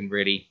that we can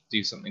really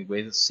do something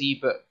with.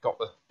 Siebert got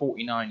the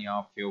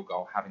 49-yard field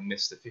goal, having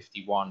missed the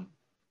 51,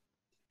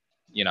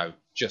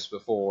 just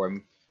before.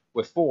 And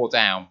we're 4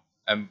 down,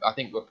 and I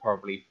think we're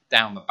probably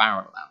down the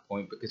barrel at that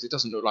point because it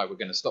doesn't look like we're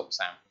going to stop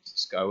San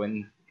Francisco.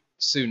 And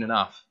soon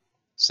enough,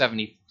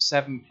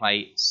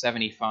 77-play,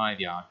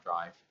 75-yard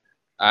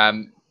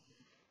drive,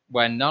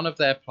 where none of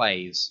their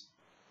plays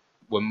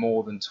were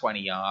more than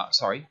 20 yards.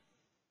 Sorry,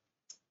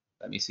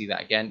 let me see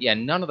that again. Yeah,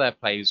 none of their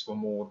plays were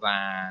more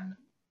than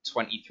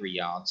 23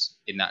 yards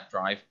in that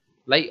drive.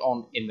 Late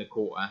on in the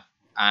quarter,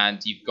 and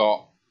you've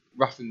got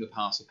roughing the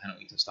passer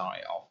penalty to start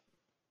it off.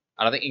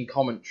 And I think in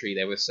commentary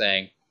they were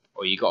saying,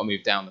 you've got to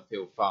move down the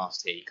field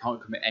fast here. You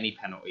can't commit any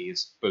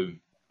penalties.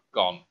 Boom,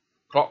 gone.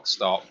 Clock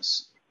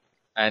stops.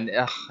 And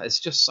it's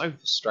just so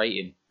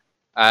frustrating,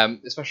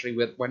 especially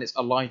when it's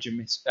Elijah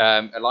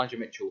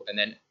Mitchell and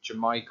then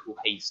Jermichael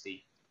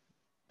Hasty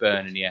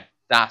burning you.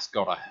 That's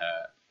got to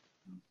hurt.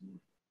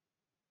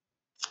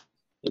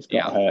 It's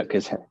got to hurt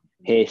because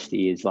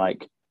Hasty is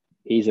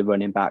he's a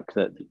running back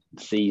that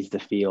sees the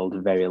field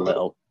very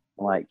little.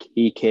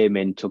 He came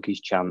in, took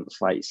his chance,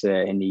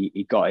 and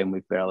he got in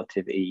with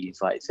relative ease.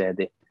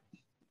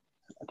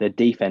 The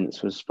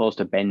defense was supposed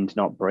to bend,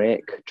 not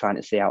break, trying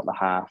to stay out the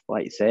half.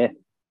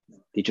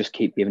 They just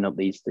keep giving up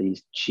these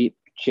cheap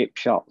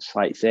shots.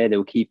 They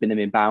were keeping them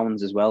in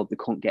bounds as well. They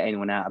couldn't get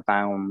anyone out of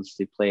bounds.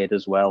 They played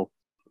as well.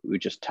 We were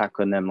just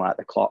tackling them like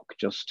the clock. It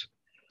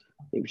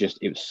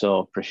was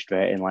so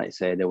frustrating.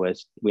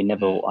 We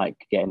never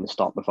getting the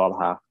stop before the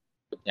half.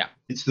 Yeah,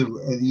 it's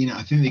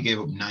I think they gave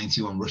up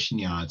 91 rushing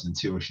yards and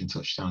 2 rushing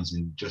touchdowns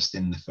in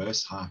the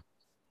first half.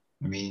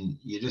 I mean,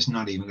 you're just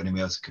not even going to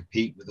be able to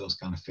compete with those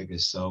kind of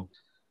figures. So,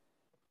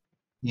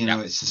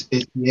 it's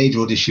the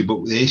age-old issue,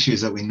 but the issue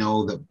is that we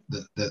know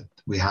that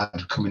we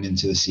had coming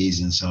into the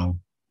season. So,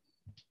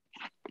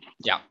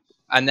 yeah,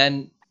 and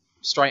then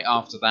straight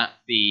after that,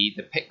 the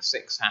pick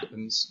 6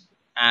 happens,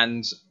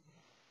 and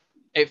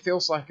it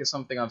feels like it's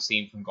something I've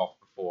seen from Goff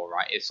before,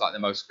 right? It's like the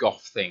most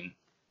Goff thing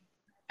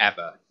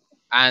ever.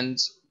 And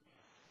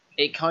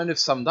it kind of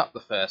summed up the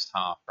first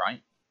half, right?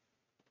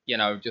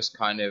 Just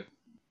kind of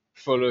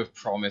full of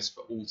promise,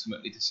 but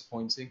ultimately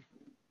disappointing,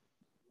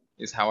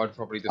 is how I'd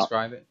probably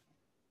describe it.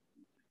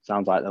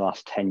 Sounds like the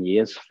last 10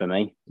 years for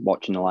me,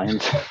 watching the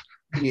Lions.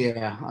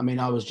 Yeah, I mean,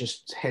 I was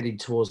just heading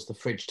towards the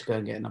fridge to go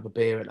and get another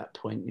beer at that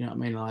point. You know what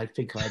I mean? I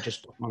think I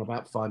just got on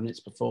about 5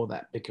 minutes before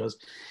that because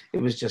it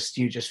was just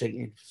you just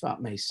thinking,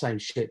 fuck me, same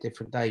shit,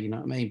 different day. You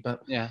know what I mean?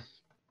 But yeah.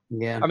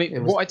 I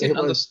mean, what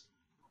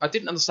I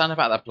didn't understand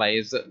about that play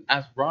is that,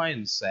 as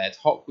Ryan said,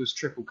 Hawk was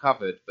triple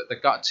covered, but the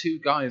 2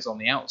 guys on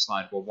the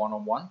outside were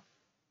 1-on-1.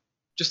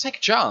 Just take a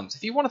chance.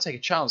 If you want to take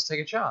a chance, take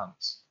a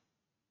chance,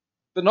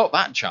 but not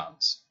that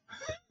chance.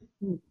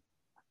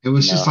 It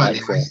was just the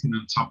icing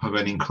on top of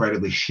an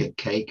incredibly shit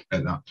cake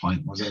at that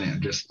point, wasn't it? I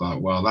just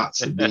thought, well, that's,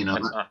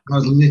 that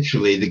was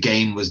literally, the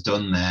game was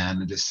done there.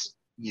 And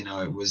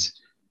it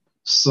was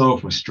so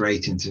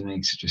frustrating to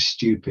make such a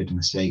stupid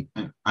mistake.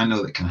 I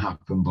know that can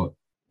happen, but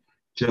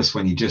just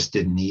when you just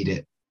didn't need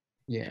it.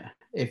 Yeah,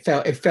 it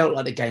felt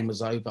like the game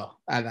was over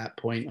at that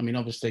point. I mean,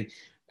 obviously,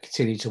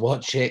 continue to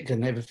watch it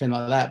and everything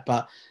like that,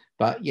 But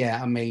yeah,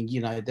 I mean,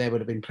 there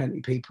would have been plenty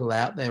of people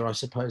out there, I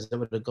suppose, that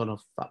would have gone,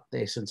 fuck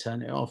this and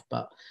turn it off.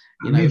 But,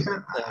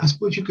 I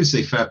suppose you could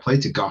say fair play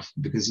to Goff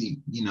because he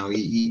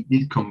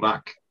did come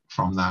back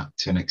from that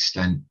to an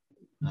extent.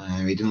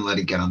 He didn't let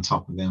it get on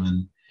top of him,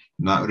 and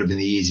that would have been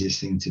the easiest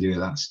thing to do at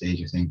that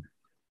stage, I think.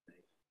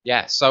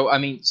 Yeah, so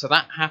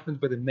that happened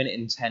with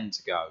 1:10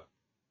 to go.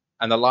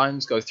 and the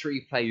Lions go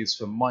 3 plays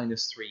for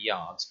 -3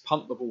 yards,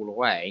 punt the ball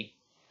away,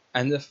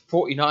 and the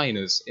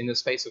 49ers, in the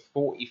space of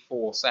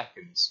 44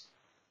 seconds,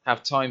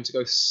 have time to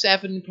go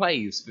 7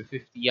 plays for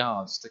 50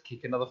 yards to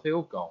kick another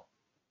field goal.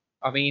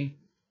 I mean,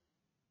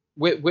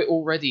 we're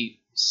already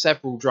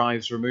several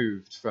drives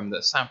removed from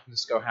that San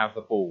Francisco have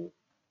the ball,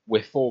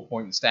 we're 4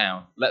 points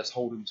down, let's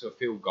hold them to a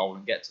field goal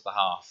and get to the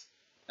half.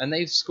 And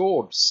they've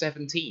scored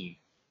 17.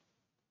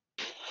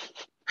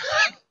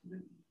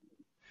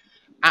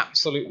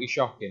 Absolutely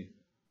shocking.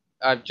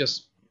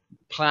 Just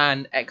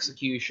plan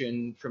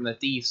execution from the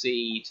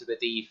DC to the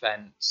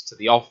defense to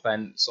the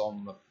offense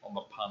on the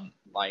punt.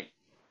 Like,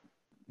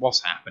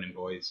 what's happening,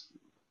 boys?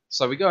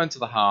 So we go into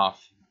the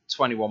half,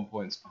 21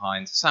 points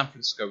behind. San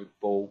Francisco with the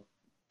ball.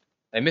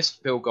 They miss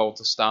the field goal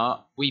to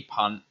start. We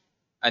punt,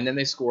 and then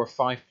they score a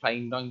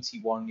 5-play,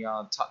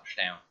 91-yard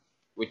touchdown,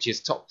 which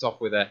is topped off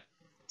with a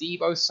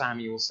Deebo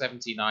Samuel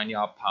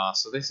 79-yard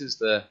pass. So this is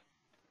the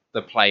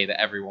play that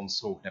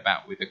everyone's talking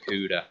about with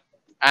Okudah.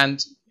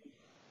 And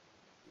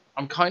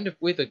I'm kind of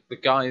with the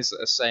guys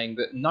that are saying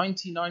that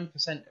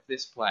 99% of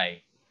this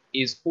play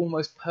is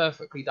almost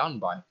perfectly done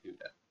by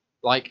Okudah.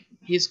 Like,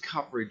 his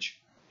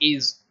coverage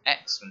is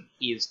excellent.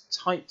 He is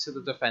tight to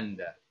the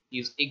defender. He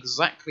is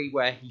exactly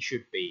where he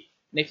should be.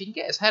 And if he can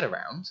get his head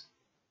around,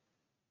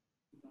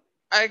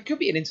 it could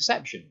be an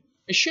interception.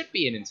 It should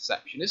be an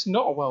interception. It's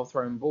not a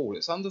well-thrown ball.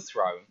 It's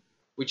underthrown,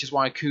 which is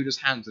why Okudah's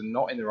hands are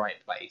not in the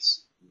right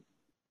place.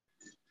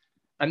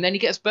 And then he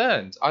gets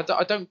burned. I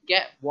don't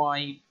get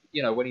why,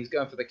 when he's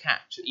going for the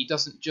catch, he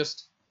doesn't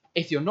just...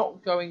 If you're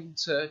not going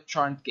to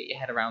try and get your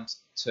head around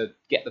to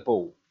get the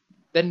ball,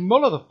 then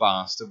muller the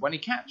bastard when he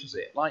catches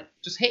it. Like,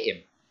 just hit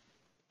him.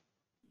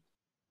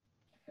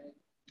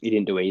 He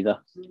didn't do either.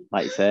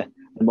 Like you say,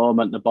 the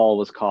moment the ball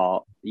was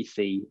caught, you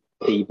see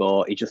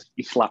Deebo,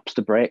 he slaps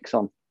the brakes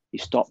on. He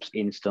stops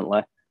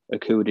instantly.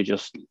 Okudah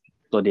just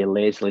bloody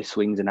lazily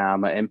swings an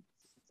arm at him.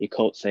 He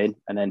cuts in,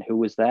 and then who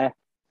was there?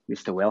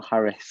 Mr. Will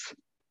Harris.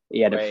 He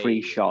had a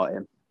free shot at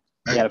him.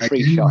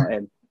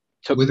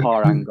 Took a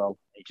poor angle.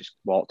 He just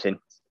walked in.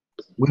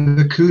 With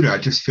Okudah, I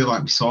just feel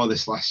like we saw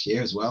this last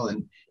year as well,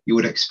 and you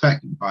would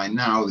expect by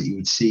now that you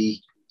would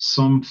see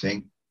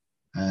something.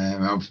 We're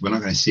not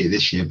going to see it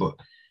this year, but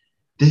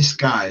this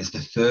guy is the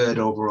 3rd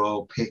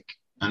overall pick,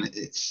 and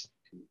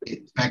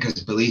it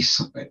beggars belief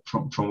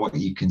from what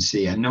you can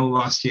see. I know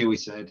last year we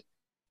said,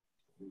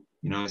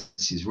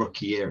 it's his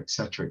rookie year,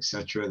 etc.,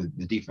 etc.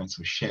 The defense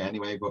was shit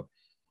anyway, but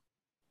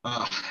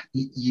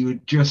you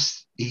would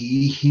just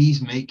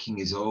he's making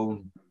his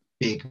own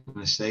big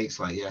mistakes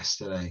like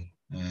yesterday.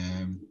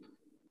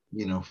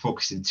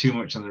 Focusing too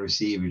much on the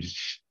receiver,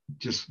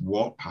 just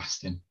walk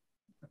past him.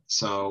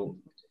 So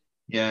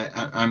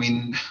yeah, I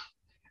mean,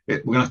 we're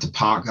gonna have to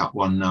park that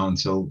one now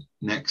until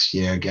next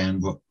year again.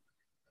 But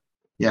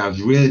yeah, I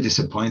was really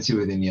disappointed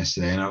with him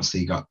yesterday, and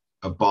obviously he got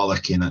a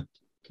bollock in it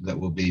that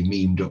will be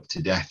memed up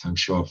to death, I'm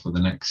sure, for the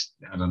next,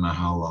 I don't know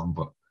how long,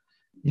 but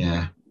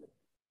yeah.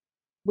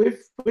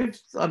 With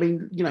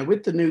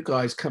the new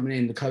guys coming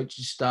in, the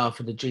coaching staff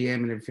and the GM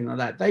and everything like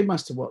that, they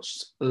must have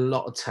watched a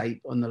lot of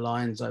tape on the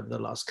Lions over the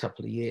last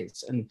couple of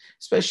years, and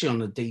especially on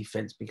the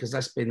defense, because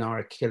that's been our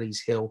Achilles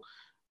heel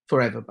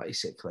forever,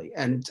 basically.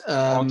 And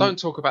don't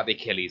talk about the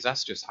Achilles.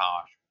 That's just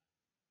harsh.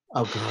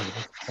 Oh God.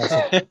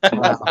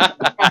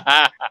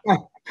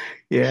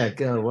 Yeah,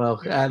 go well.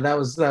 That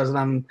was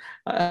an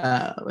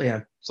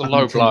it's a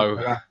low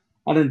blow.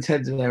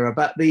 Unintended error,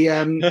 but the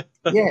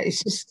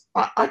it's just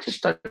I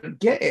just don't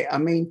get it. I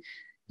mean,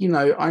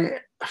 I'm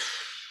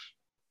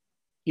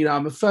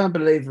a firm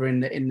believer in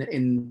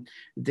the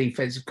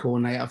defensive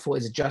coordinator. I thought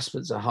his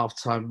adjustments at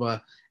halftime were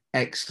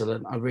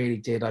excellent. I really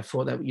did. I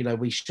thought that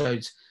we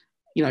showed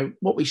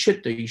what we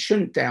should do. You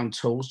shouldn't down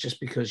tools just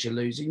because you're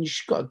losing. You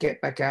should got to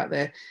get back out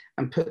there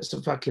and put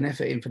some fucking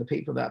effort in for the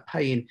people that are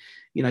paying,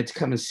 to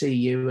come and see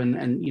you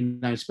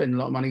and spend a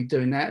lot of money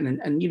doing that.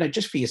 And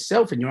just for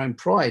yourself and your own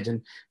pride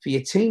and for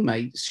your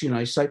teammates,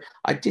 So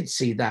I did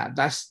see that.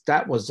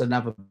 That was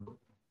another,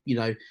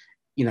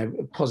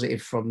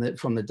 positive from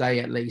the day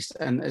at least.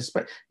 And as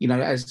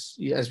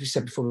we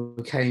said before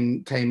we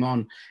came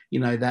on,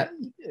 that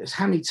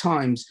how many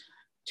times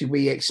do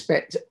we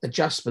expect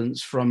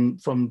adjustments from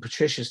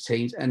Patricia's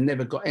teams and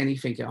never got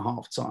anything at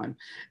halftime?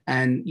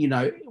 And,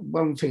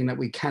 one thing that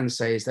we can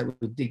say is that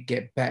we did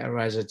get better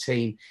as a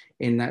team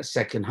in that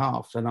second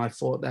half. And I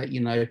thought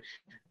that,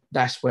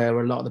 that's where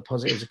a lot of the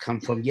positives have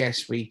come from.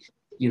 Yes, we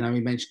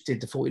mentioned,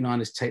 did the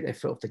 49ers take their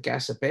foot off the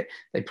gas a bit?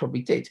 They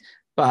probably did.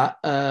 But,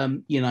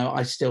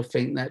 I still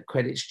think that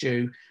credit's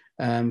due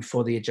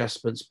for the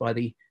adjustments by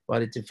the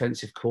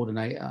defensive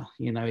coordinator.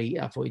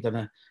 I thought he'd done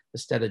a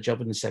stellar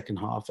job in the second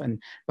half.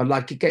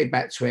 But getting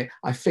back to it,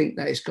 I think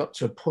that it's got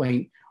to a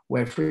point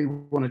where if we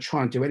want to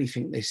try and do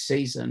anything this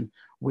season,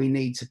 we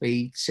need to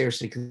be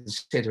seriously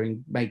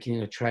considering making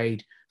a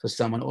trade for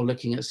someone or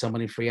looking at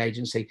someone in free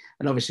agency.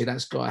 And obviously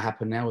that's got to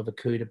happen now with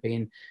Okudah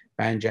being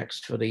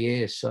Banjaxed for the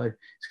year. So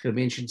it's going to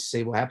be interesting to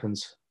see what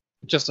happens.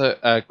 Just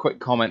a quick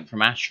comment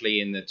from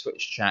Ashley in the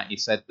Twitch chat. He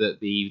said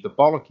that the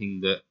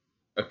bollocking that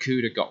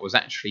Okuda got was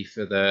actually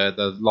for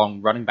the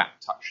long running back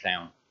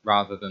touchdown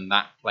rather than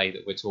that play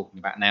that we're talking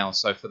about now.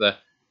 So for the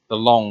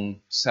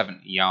long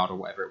 70-yard or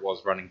whatever it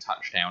was running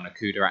touchdown,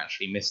 Okuda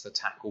actually missed the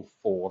tackle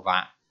for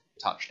that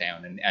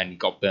touchdown and he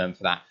got burned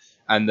for that.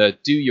 And the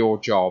do your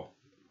job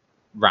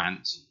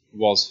rant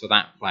was for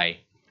that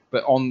play.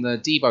 But on the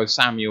Deebo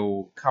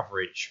Samuel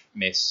coverage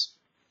miss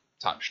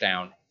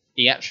touchdown,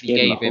 he actually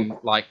gave him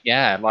like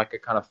a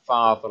kind of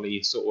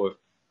fatherly sort of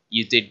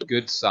 "you did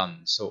good, son"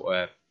 sort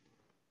of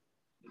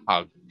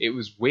hug. It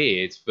was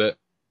weird, but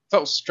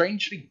felt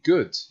strangely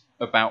good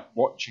about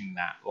watching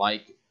that.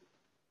 Like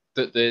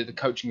that the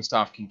coaching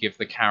staff can give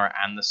the carrot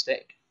and the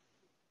stick.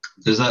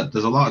 There's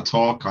a lot of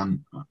talk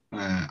on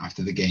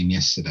after the game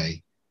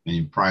yesterday,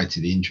 and prior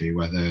to the injury,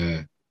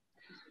 whether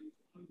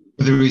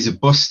he's a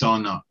bust or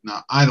not.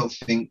 Now, I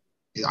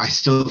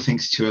still think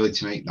it's too early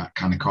to make that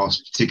kind of call.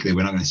 Particularly,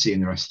 we're not going to see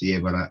him the rest of the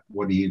year. But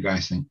what do you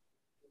guys think?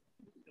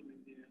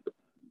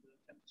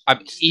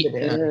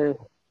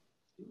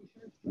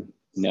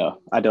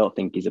 No, I don't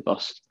think he's a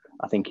bust.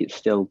 I think it's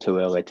still too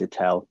early to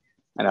tell,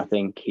 and I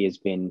think he's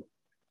been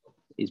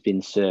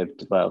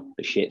served a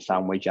shit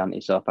sandwich,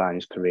 hasn't so far in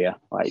his career.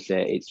 Like you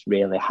say, it's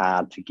really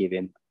hard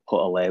to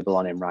put a label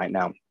on him right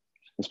now,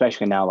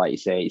 especially now, like you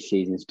say, his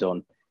season's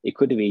done. He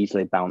could have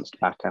easily bounced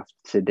back after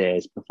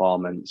today's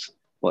performance,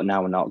 but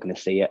now we're not going to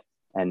see it.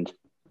 And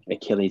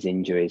Achilles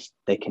injuries,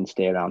 they can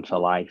stay around for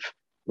life.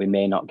 We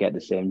may not get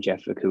the same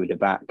Jeff Okuda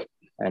back,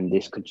 and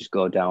this could just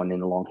go down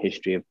in a long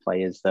history of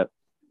players that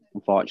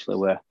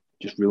unfortunately were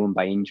just ruined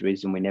by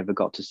injuries, and we never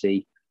got to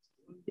see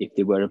if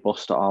they were a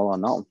bust at all or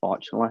not,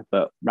 unfortunately.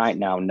 But right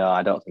now, no,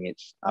 I don't think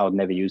I would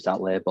never use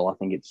that label. I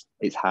think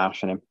it's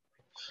harsh on him.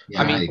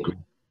 Yeah, I agree.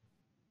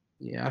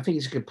 Yeah, I think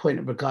it's a good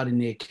point regarding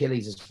the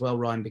Achilles as well,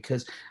 Ryan,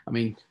 because, I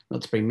mean,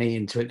 not to bring me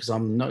into it, because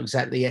I'm not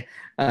exactly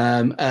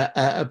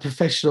a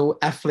professional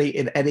athlete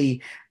in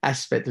any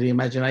aspect of the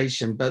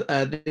imagination, but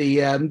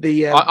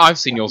I've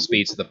seen your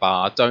speed to the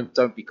bar. Don't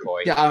be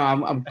coy. Yeah,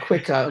 I'm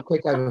quick over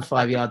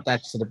 5-yard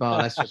dash to the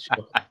bar, that's for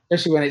sure.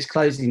 Especially when it's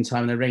closing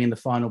time and they're ringing the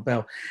final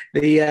bell.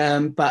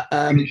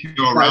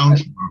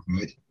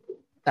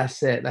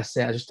 That's it. I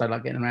just don't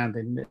like getting around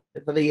in it.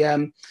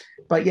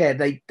 But yeah,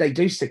 they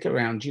do stick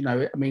around. You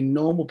know, I mean,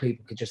 normal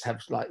people could just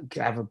have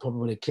a problem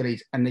with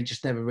Achilles and they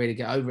just never really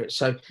get over it.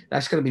 So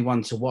that's going to be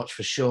one to watch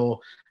for sure,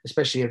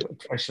 especially a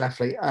professional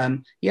athlete.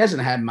 He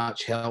hasn't had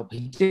much help.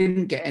 He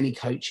didn't get any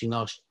coaching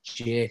last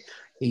year.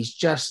 He's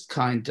just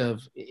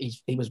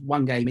he was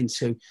one game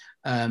into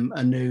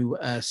a new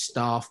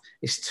staff.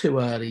 It's too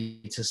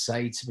early to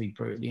say, to be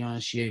brutally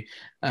honest with you.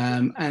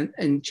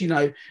 And you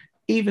know,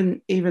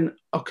 even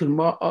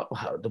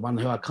Okunmor, the one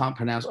who I can't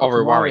pronounce,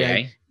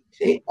 Oruwariye.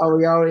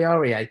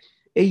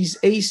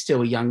 He's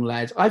still a young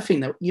lad. I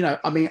think that, you know,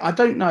 I mean, I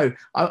don't know.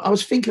 I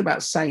was thinking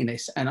about saying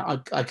this, and I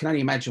can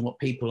only imagine what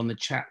people on the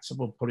chat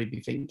will probably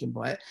be thinking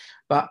by it.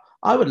 But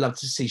I would love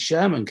to see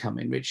Sherman come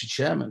in, Richard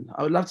Sherman.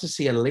 I would love to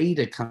see a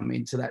leader come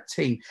into that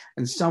team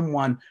and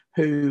someone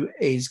who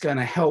is going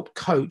to help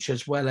coach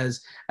as well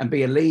as and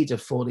be a leader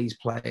for these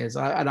players.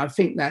 And I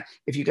think that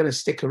if you're going to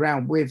stick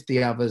around with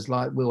the others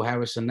like Will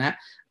Harris and that,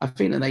 I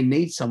think that they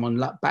need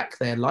someone back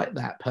there like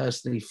that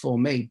personally for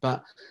me.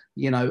 But,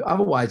 you know,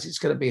 otherwise it's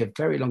going to be a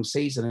very long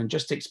season, and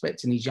just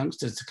expecting these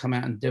youngsters to come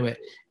out and do it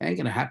ain't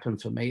going to happen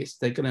for me.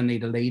 They're going to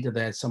need a leader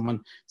there, someone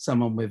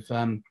with,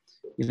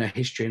 you know,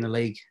 history in the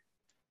league.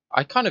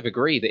 I kind of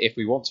agree that if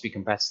we want to be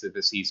competitive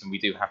this season, we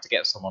do have to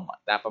get someone like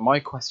that. But my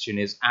question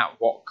is, at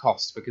what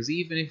cost? Because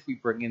even if we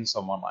bring in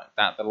someone like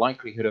that, the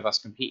likelihood of us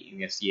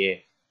competing this year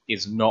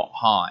is not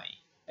high.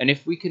 And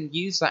if we can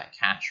use that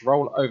cash,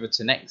 roll over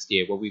to next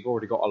year where we've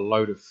already got a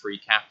load of free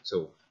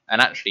capital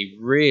and actually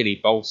really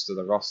bolster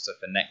the roster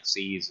for next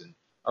season,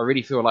 I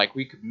really feel like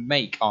we could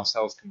make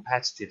ourselves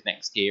competitive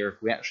next year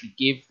if we actually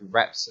give the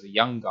reps to the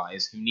young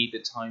guys who need the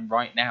time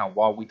right now,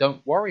 while we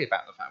don't worry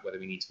about the fact whether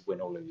we need to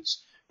win or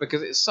lose.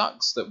 Because it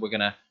sucks that we're going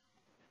to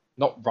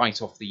not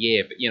write off the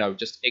year, but, you know,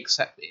 just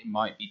accept that it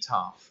might be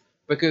tough.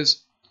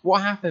 Because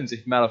what happens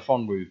if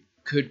Melifonwu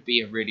could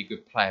be a really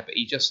good player, but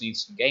he just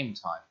needs some game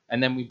time,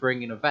 and then we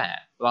bring in a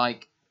vet?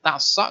 Like,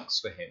 that sucks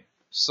for him.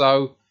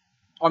 So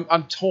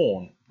I'm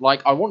torn.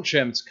 Like, I want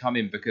Sherman to come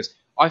in because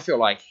I feel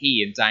like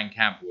he and Dan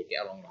Campbell would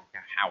get along like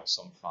a house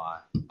on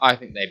fire. I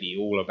think they'd be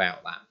all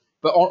about that.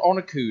 But on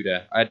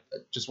Okuda, I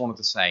just wanted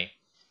to say,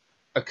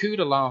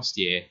 Okuda last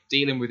year,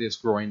 dealing with his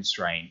groin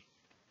strain,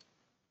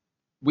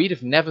 we'd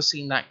have never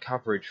seen that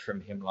coverage from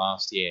him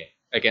last year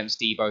against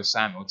Deebo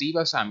Samuel.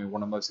 Deebo Samuel,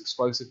 one of the most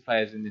explosive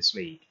players in this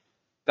league.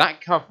 That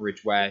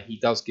coverage where he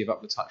does give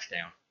up the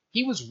touchdown,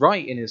 he was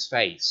right in his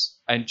face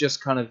and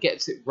just kind of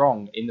gets it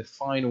wrong in the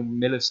final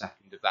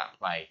millisecond of that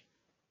play.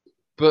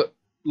 But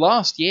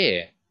last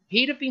year,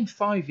 he'd have been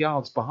 5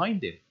 yards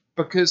behind him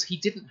because he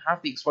didn't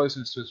have the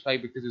explosiveness to his play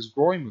because his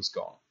groin was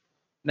gone.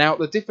 Now,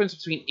 the difference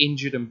between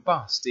injured and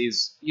bust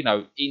is, you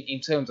know,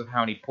 in terms of how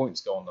many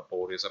points go on the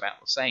board is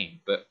about the same,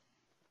 but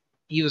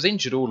he was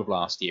injured all of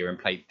last year and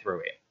played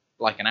through it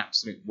like an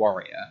absolute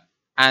warrior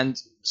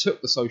and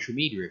took the social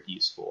media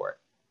abuse for it.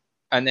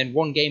 And then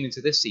one game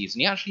into this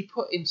season, he actually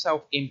put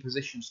himself in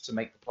positions to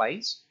make the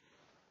plays.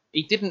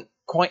 He didn't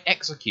quite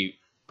execute,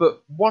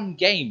 but one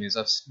game is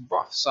a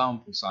rough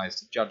sample size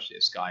to judge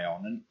this guy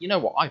on. And you know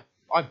what?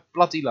 I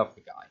bloody love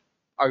the guy.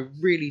 I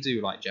really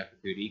do like Jeff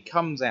Okudah. He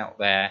comes out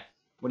there,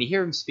 when you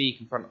hear him speak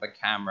in front of the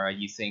camera,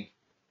 you think,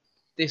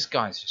 this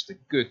guy's just a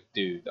good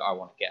dude that I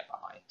want to get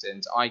behind.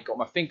 And I got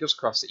my fingers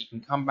crossed that he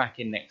can come back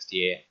in next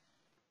year,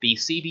 be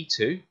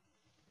CB2,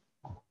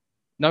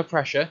 no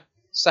pressure,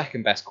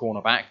 second best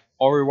cornerback.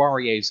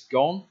 Oruwarie's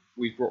gone.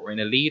 We've brought in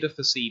a leader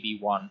for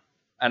CB1.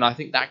 And I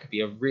think that could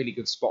be a really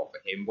good spot for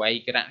him, where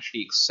he could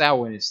actually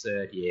excel in his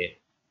third year,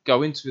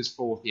 go into his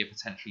fourth year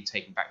potentially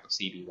taking back the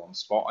CB1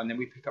 spot, and then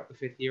we pick up the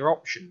fifth year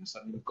option. And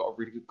suddenly we've got a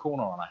really good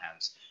corner on our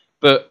hands.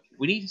 But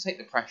we need to take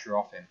the pressure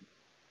off him.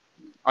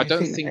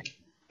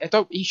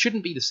 He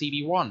shouldn't be the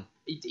CB1.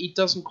 He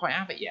doesn't quite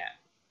have it yet.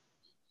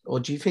 Or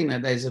do you think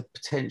that there's a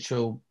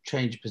potential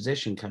change of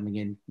position coming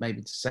in,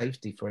 maybe to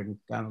safety for him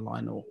down the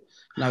line? Or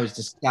no, it's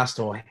discussed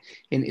or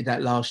hinted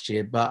that last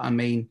year, but I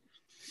mean,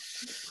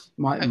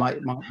 might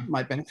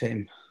benefit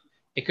him.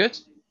 It could.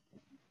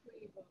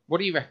 What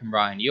do you reckon,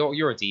 Ryan?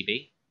 You're a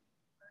DB.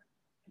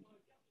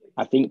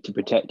 I think to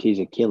protect his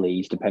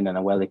Achilles, depending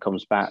on where he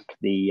comes back,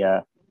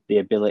 the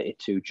ability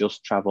to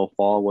just travel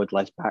forward,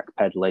 less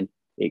backpedaling,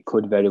 it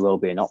could very well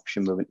be an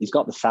option. He's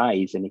got the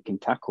size and he can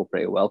tackle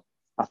pretty well.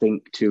 I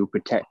think to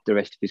protect the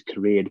rest of his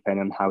career,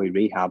 depending on how he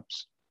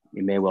rehabs,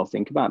 he may well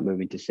think about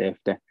moving to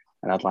safety.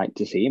 And I'd like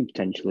to see him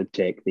potentially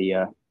take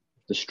the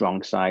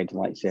strong side,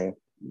 like say,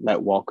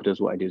 let Walker does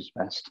what he does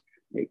best.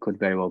 It could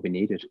very well be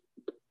needed.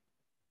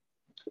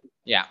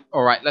 Yeah.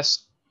 All right.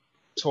 Let's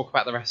talk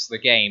about the rest of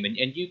the game. And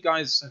you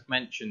guys have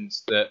mentioned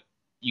that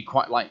you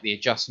quite like the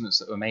adjustments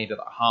that were made at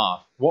the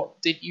half.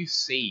 What did you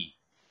see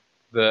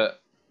that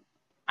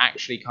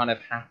actually kind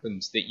of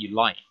happened that you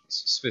liked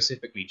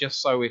specifically?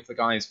 Just so if the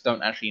guys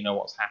don't actually know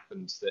what's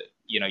happened, that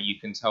you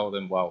can tell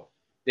them, well,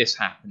 this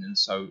happened, and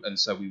so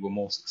we were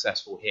more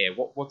successful here.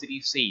 What did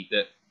you see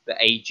that the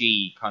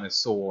AG kind of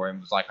saw and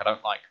was like, I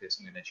don't like this,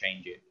 I'm going to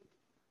change it?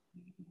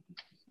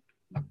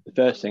 The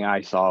first thing I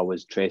saw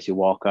was Tracy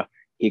Walker.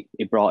 He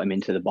brought him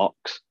into the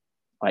box.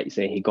 Like you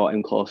say, he got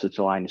him closer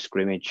to line of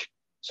scrimmage,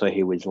 so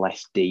he was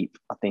less deep.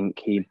 I think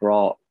he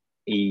dropped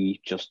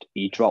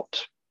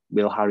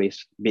Will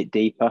Harris a bit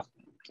deeper.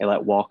 He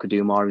let Walker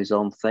do more of his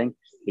own thing.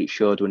 It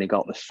showed when he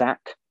got the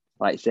sack.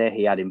 Like I say,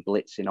 he had him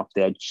blitzing off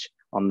the edge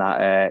on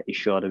that. He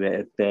showed a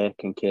bit of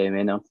fake and came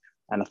in on.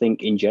 And I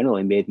think in general,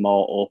 he made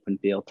more open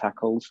field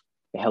tackles.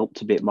 It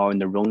helped a bit more in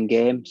the run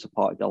game,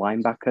 supported the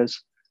linebackers.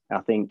 And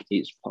I think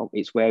it's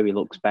where he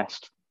looks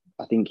best.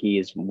 I think he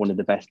is one of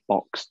the best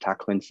box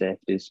tackling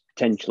safeties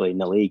potentially in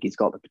the league. He's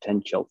got the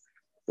potential.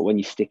 But when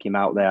you stick him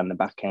out there on the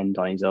back end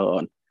on his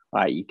own,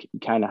 like you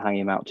kind of hang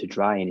him out to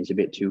dry and he's a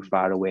bit too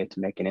far away to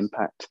make an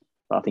impact.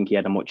 But I think he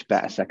had a much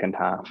better second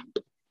half.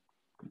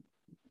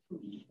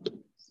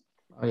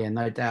 Oh yeah,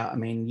 no doubt. I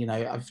mean,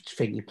 I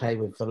think he played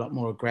with a lot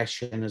more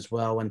aggression as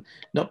well, and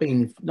not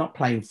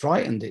playing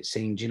frightened. It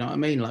seemed, you know what I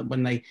mean? Like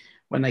when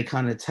they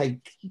kind of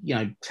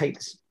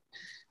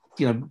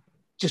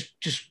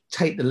just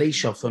take the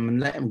leash off them and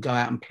let them go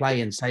out and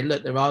play and say,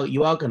 look,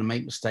 you are going to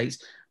make mistakes.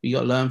 You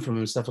got to learn from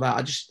them and stuff like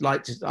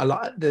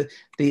that.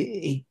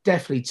 He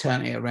definitely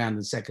turned it around in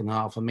the second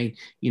half. I mean,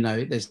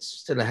 there's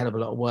still a hell of a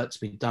lot of work to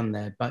be done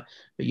there, but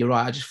you're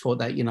right. I just thought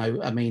that,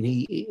 I mean,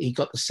 he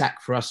got the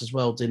sack for us as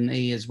well, didn't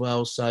he, as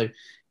well? So,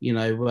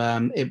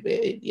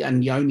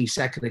 and the only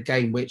sack of the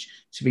game, which,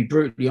 to be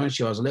brutally honest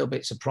with you, I was a little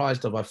bit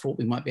surprised of. I thought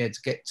we might be able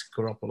to get to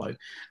Garoppolo.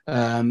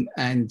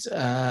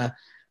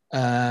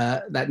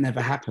 That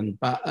never happened.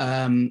 But,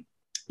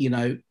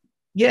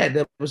 yeah,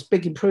 there was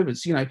big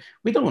improvements.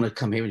 We don't want to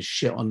come here and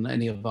shit on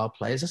any of our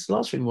players. That's the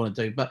last thing we want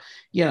to do. But,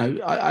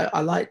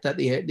 I like that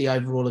the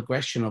overall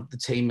aggression of the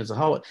team as a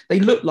whole. They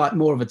look like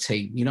more of a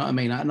team, you know what I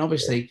mean? And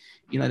obviously,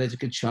 there's a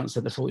good chance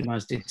that the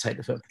 49ers did take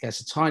the foot off the gas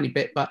a tiny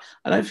bit, but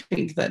I don't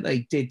think that they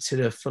did to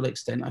the full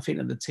extent. I think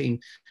that the team,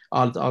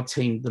 our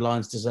team, the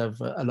Lions,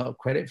 deserve a lot of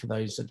credit for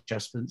those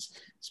adjustments,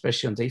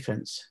 especially on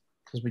defense,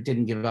 because we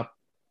didn't give up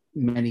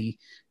many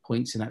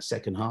points in that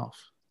second half.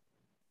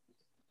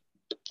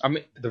 I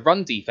mean, the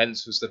run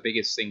defense was the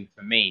biggest thing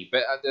for me,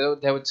 but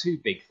there were two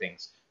big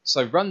things.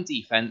 So run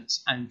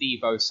defense and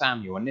Deebo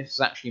Samuel, and this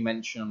was actually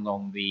mentioned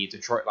on the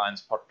Detroit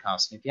Lions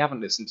podcast. And if you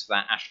haven't listened to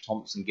that, Ash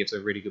Thompson gives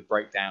a really good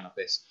breakdown of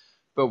this.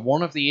 But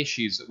one of the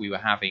issues that we were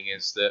having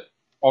is that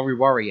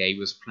Oruwariye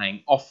was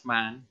playing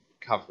off-man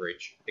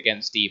coverage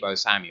against Deebo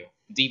Samuel.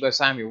 Deebo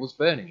Samuel was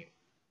burning him.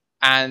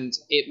 And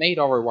it made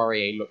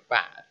Oruwariye look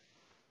bad.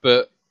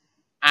 But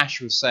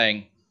Ash was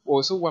saying, well,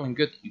 it's all well and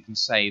good that you can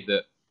say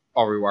that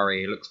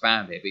Oruwariye looks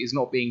bad here, but he's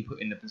not being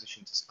put in the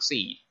position to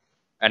succeed.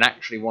 And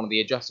actually, one of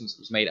the adjustments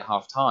that was made at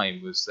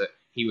half-time was that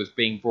he was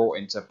being brought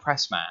into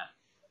press man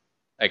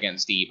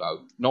against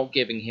Deebo, not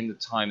giving him the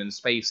time and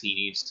space he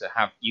needs to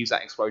use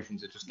that explosion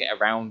to just get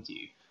around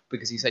you.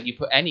 Because he said, you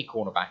put any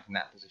cornerback in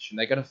that position,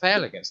 they're going to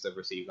fail against a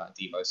receiver like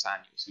Deebo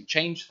Samuel. So he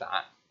changed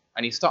that,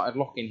 and he started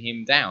locking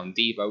him down.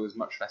 Deebo was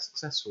much less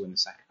successful in the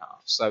second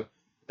half. So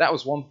That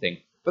was one thing.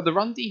 But the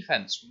run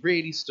defense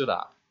really stood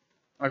up.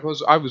 I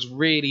was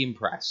really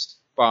impressed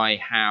by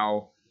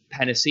how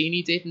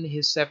Penasini did in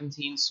his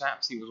 17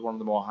 snaps. He was one of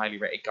the more highly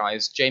rated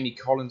guys. Jamie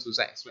Collins was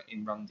excellent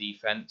in run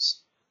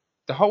defense.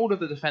 The whole of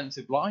the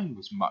defensive line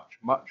was much,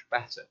 much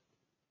better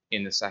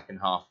in the second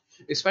half,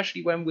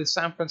 especially when with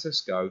San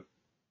Francisco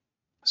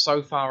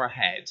so far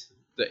ahead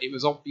that it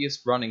was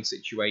obvious running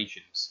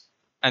situations.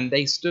 And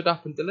they stood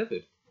up and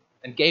delivered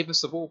and gave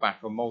us the ball back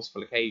on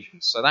multiple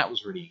occasions. So that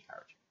was really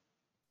encouraging.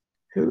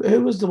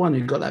 Who was the one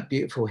who got that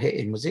beautiful hit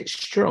in? Was it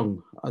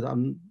Strong?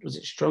 Was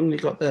it Strong who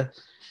got the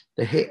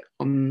hit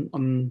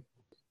on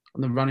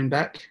the running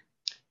back?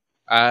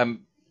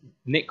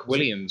 Nick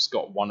Williams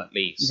got one at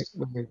least.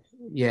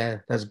 Yeah,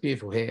 that's a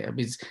beautiful hit. I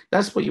mean,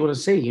 that's what you want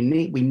to see.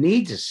 We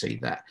need to see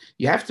that.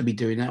 You have to be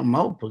doing that on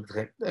multiple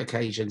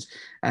occasions.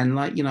 And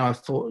like, I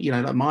thought,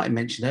 like Martin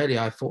mentioned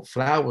earlier, I thought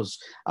Flowers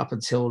up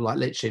until like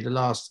literally the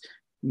last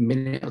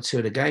minute or two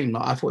of the game,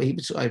 I thought he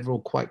was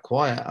overall quite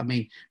quiet. I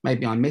mean,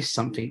 maybe I missed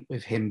something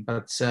with him,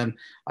 but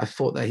I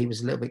thought that he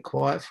was a little bit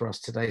quiet for us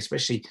today,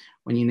 especially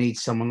when you need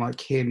someone like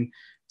him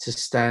to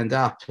stand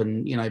up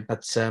and,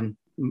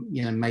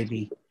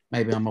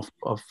 maybe I'm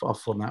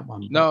off on that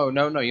one. No,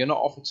 you're not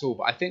off at all.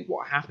 But I think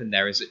what happened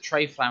there is that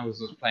Trey Flowers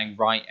was playing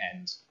right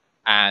end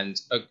and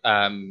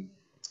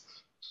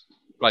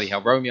bloody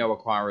hell, Romeo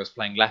Okwara was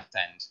playing left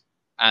end.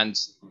 And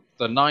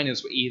the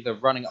Niners were either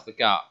running up the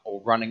gut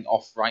or running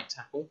off right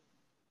tackle.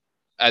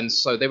 And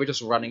so they were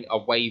just running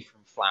away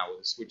from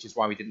Flowers, which is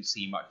why we didn't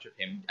see much of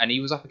him. And he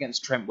was up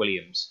against Trent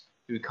Williams,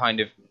 who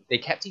they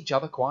kept each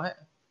other quiet.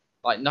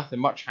 Like nothing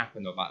much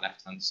happened on that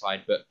left-hand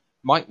side. But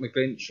Mike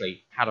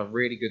McGlinchey had a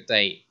really good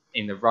day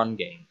in the run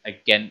game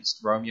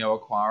against Romeo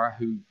Okwara,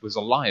 who was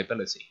a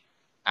liability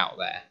out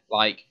there.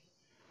 Like,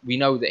 we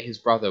know that his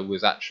brother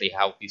was actually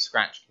healthy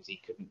scratch because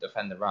he couldn't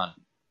defend the run.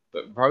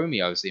 But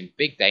Romeo's in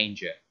big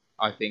danger,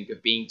 I think,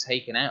 of being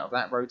taken out of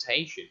that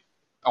rotation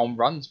on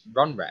run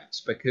reps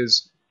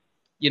because,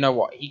 you know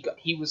what,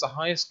 he was the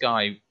highest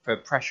guy for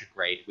pressure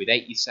grade with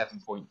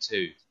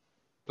 87.2,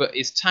 but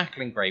his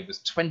tackling grade was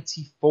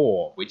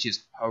 24, which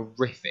is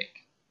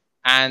horrific.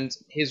 And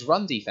his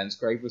run defense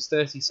grade was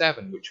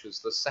 37, which was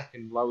the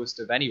second lowest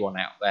of anyone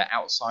out there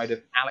outside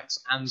of Alex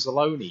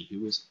Anzalone,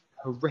 who was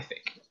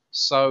horrific.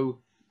 So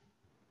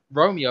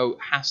Romeo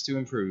has to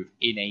improve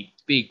in a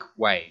big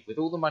way. With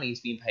all the money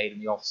he's been paid in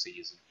the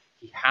off-season,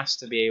 he has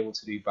to be able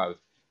to do both.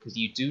 Because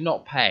you do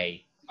not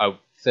pay a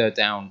third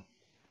down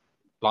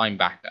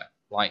linebacker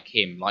like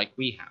him, like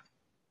we have.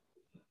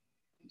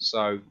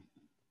 So,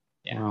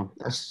 yeah. Well,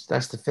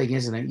 that's the thing,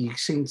 isn't it?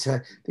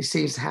 This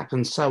seems to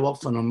happen so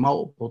often on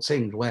multiple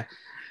teams where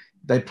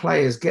the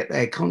players get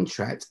their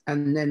contract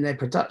and then their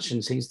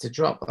production seems to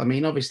drop. I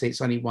mean, obviously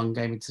it's only one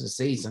game into the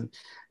season,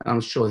 and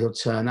I'm sure he'll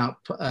turn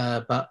up,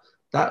 but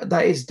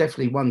that is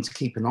definitely one to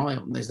keep an eye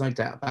on. There's no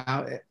doubt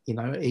about it.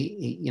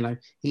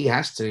 He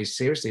has to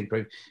seriously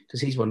improve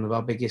because he's one of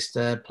our biggest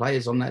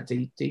players on that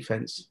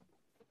defense.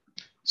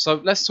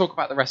 So let's talk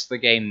about the rest of the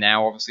game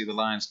now. Obviously, the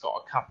Lions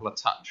got a couple of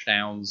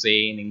touchdowns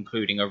in,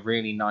 including a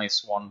really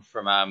nice one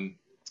from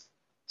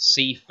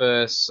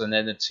Cephus, and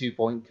then the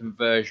 2-point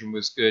conversion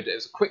was good. It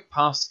was a quick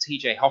pass to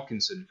TJ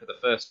Hockenson for the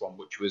first one,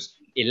 which was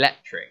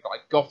electric.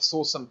 Like, Goff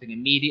saw something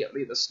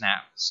immediately at the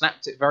snap,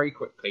 snapped it very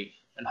quickly,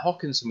 and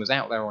Hockenson was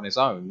out there on his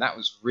own. That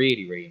was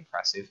really, really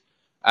impressive.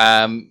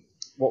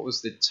 What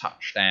was the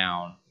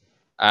touchdown?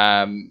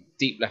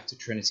 Deep left to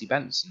Trinity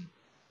Benson.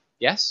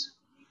 Yes?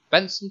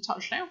 Benson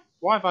touchdown?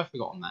 Why have I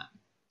forgotten that?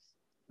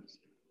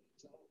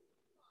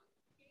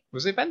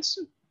 Was it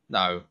Benson?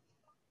 No.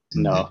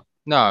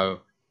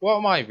 What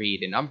am I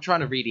reading? I'm trying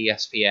to read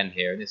ESPN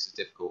here, and this is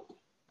difficult.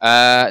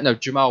 No,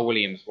 Jamal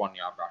Williams,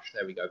 1-yard rush.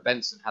 There we go.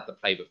 Benson had the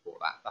play before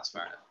that. That's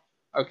fair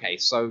enough. Okay,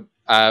 so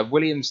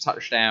Williams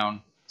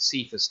touchdown,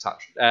 Cephus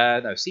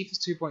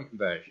 2-point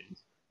conversion.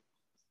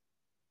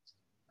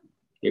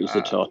 It was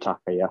the toe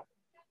tapper, yeah.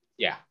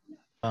 Yeah.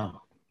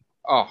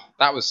 Oh,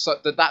 that was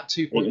that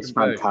 2-point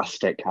conversion.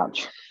 Fantastic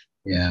catch.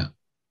 Yeah.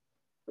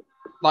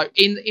 Like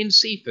in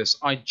Cephus,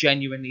 I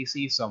genuinely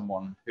see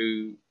someone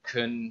who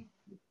can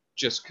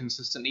just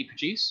consistently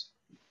produce.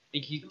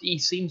 He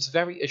seems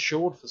very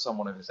assured for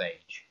someone of his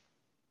age.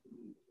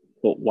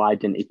 But why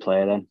didn't he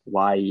play then?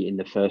 Why in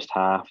the first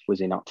half was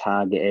he not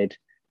targeted?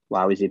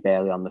 Why was he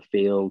barely on the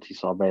field? He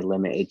saw very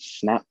limited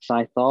snaps,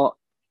 I thought.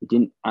 He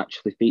didn't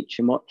actually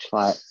feature much.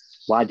 Like,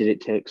 why did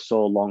it take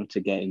so long to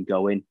get him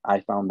going?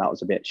 I found that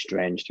was a bit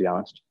strange, to be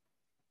honest.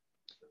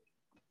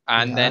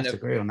 And then I have to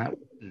agree on that.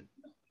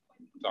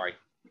 Sorry.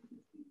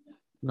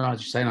 No, I was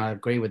just saying I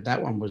agree with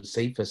that one with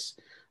Cephus.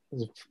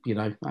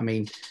 I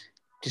mean,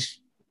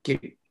 just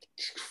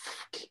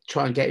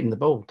try and get him the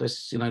ball.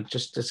 Just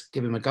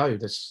give him a go.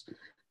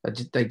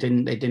 They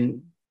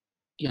didn't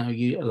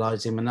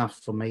utilize him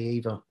enough for me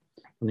either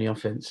on the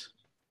offense.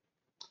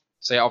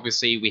 So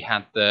obviously we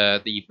had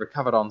the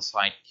recovered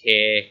onside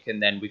kick,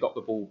 and then we got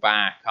the ball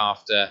back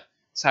after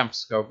San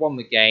Francisco won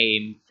the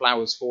game.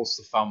 Flowers forced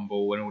the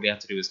fumble, and all he had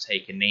to do was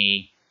take a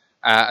knee.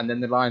 And then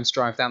the Lions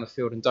drive down the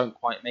field and don't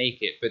quite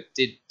make it. But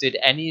did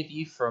any of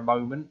you for a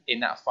moment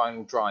in that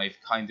final drive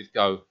kind of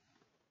go,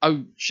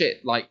 oh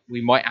shit, like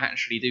we might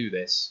actually do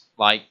this?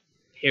 Like,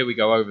 here we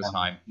go,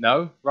 overtime.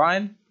 No,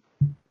 Ryan?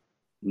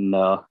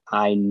 No,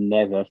 I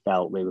never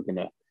felt we were going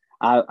to.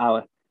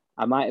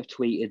 I might have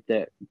tweeted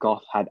that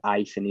Goff had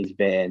ice in his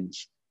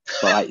veins,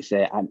 but like I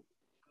say,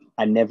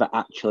 I never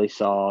actually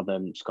saw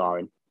them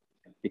scoring,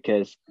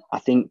 because I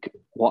think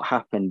what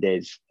happened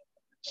is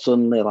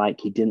suddenly,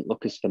 like, he didn't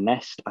look as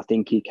finessed. I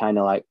think he kind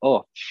of like,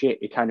 oh shit,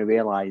 he kind of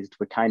realised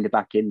we're kind of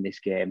back in this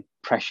game,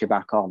 pressure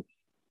back on,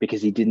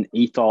 because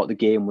he thought the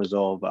game was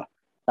over.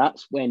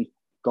 That's when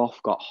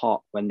Goff got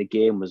hot, when the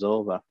game was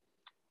over.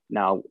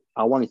 Now,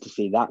 I wanted to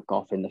see that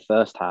Goff in the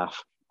first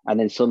half, and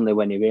then suddenly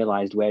when he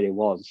realised where he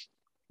was,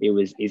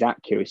 his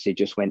accuracy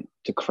just went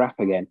to crap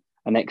again.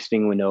 And next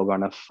thing we know, we're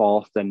on a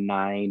 4th and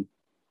 9.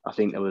 I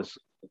think there was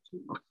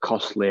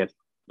costly. I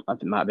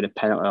think it might have been a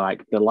penalty.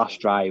 Like, the last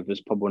drive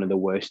was probably one of the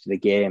worst of the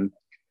game,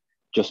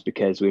 just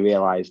because we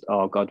realised,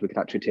 oh God, we could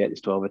actually take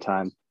this to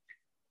overtime.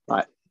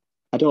 Like,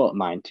 I don't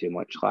mind too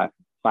much. Like,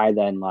 by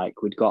then,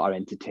 like, we'd got our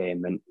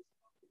entertainment.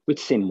 We'd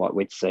seen what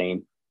we'd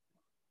seen.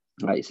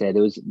 Like you say,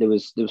 there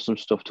was some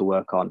stuff to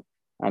work on,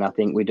 and I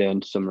think we'd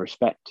earned some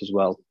respect as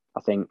well.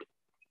 I think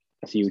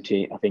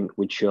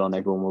we'd shown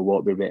everyone we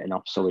won't be written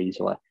off so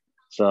easily.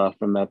 So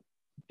from a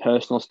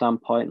personal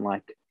standpoint,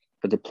 like,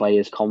 for the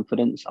players'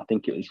 confidence, I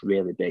think it was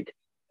really big.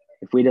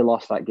 If we'd have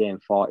lost that game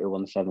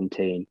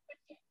 41-17,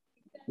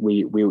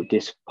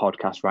 this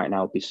podcast right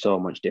now would be so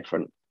much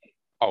different.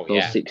 Oh, Those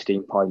yeah.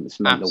 16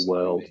 points meant the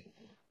world.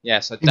 Yeah,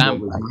 so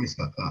What was nice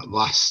that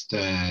last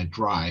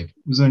drive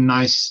was a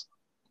nice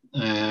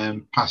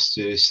pass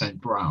to St.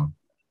 Brown.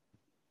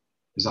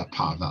 Was that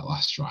part of that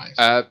last drive?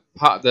 So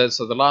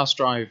the last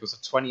drive was a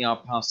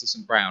 20-yard pass to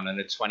St. Brown and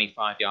a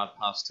 25-yard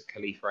pass to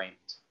Khalif Raymond.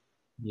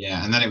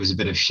 Yeah, and then it was a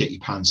bit of shitty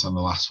pants on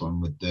the last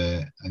one with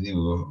I think we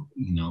were,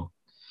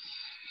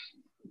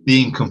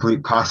 the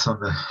incomplete pass on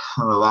the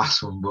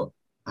last one. But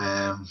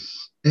I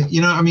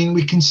mean,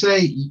 you can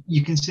sit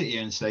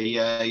here and say,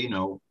 yeah,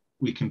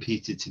 we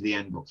competed to the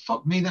end, but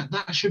fuck me,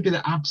 that should be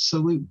the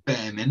absolute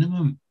bare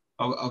minimum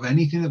of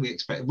anything that we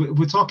expect.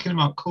 We're talking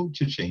about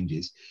culture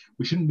changes.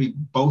 We shouldn't be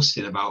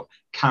boasting about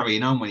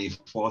carrying on when you're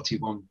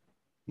 41.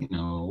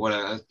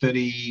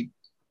 30,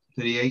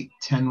 38,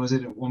 10 was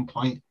it at one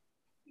point?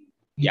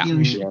 Yeah.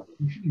 You shouldn't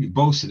be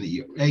boasting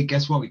that hey,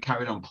 guess what? We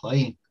carried on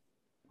playing.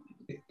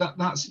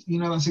 That's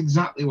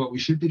exactly what we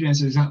should be doing.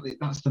 So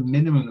that's the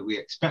minimum that we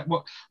expect.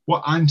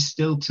 What I'm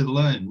still to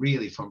learn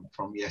really from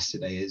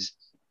yesterday is,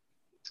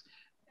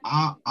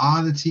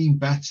 are the team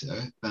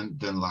better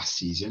than last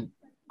season?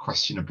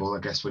 Questionable, I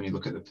guess, when you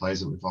look at the players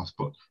that we've lost.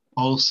 But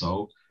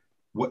also,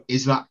 what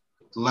is that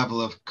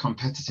level of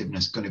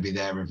competitiveness going to be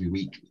there every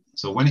week?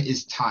 So when it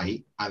is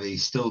tight, are they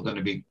still going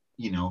to be,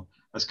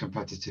 as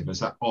competitive as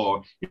that,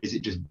 or is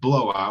it just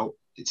blowout?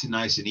 It's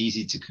nice and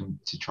easy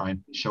to try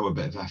and show a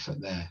bit of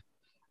effort there.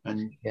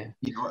 And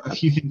a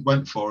few things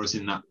went for us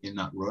in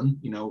that run.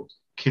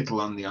 Kittle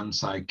on the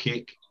onside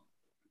kick.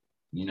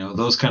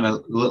 Those kind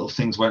of little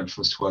things went for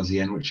us towards the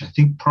end, which I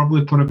think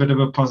probably put a bit of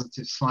a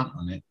positive slant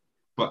on it.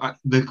 But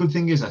the good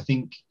thing is, I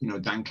think,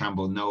 Dan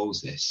Campbell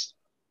knows this,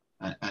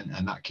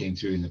 and that came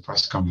through in the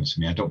press conference for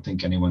me. I don't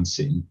think anyone's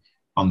sitting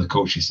on the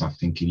coaching staff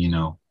thinking,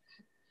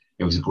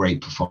 it was a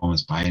great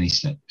performance by any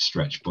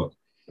stretch. But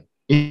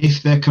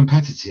if they're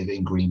competitive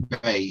in Green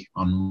Bay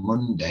on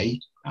Monday,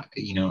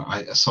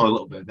 I saw a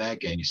little bit of their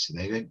game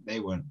yesterday.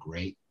 They weren't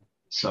great.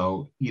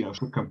 So,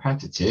 if we're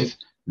competitive,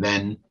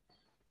 then,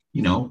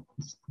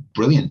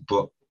 brilliant.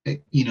 But,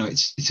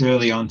 it's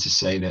early on to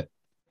say that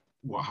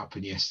what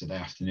happened yesterday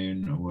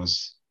afternoon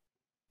was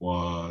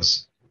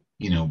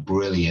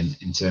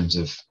brilliant in terms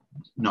of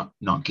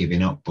not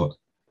giving up. But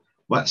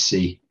let's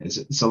see.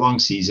 It's a long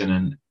season,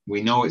 and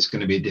we know it's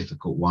going to be a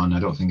difficult one. I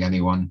don't think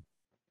anyone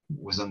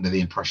was under the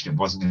impression it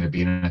wasn't going to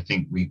be, and I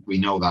think we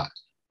know that,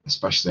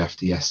 especially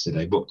after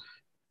yesterday. But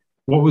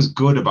what was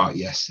good about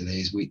yesterday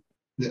is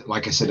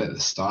like I said at the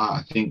start,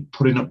 I think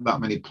putting up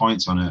that many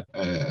points on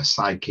a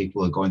side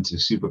capable of going to the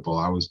Super Bowl,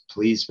 I was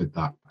pleased with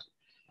that.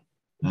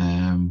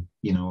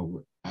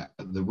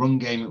 The run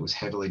game, it was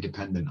heavily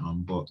dependent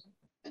on, but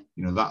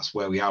that's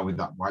where we are with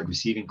that wide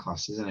receiving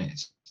class, isn't it?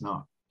 It's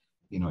not,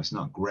 it's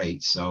not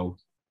great. So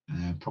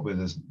probably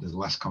there's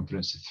less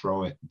confidence to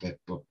throw it a bit,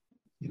 but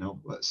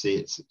let's see.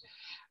 It's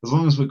as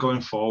long as we're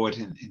going forward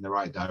in the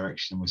right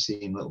direction, we're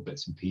seeing little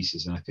bits and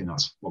pieces, and I think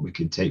that's what we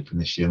can take from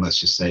this year. Let's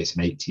just say it's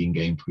an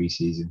 18-game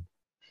preseason.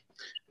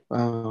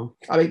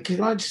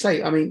 Can I just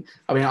say? I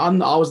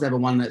was never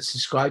one that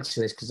subscribed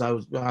to this because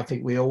I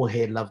think we all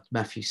here loved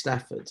Matthew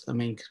Stafford.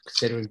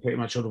 Considering pretty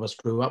much all of us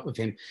grew up with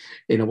him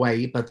in a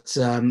way, but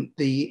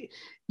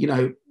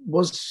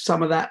was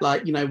some of that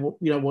like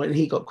when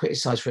he got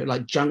criticised for it,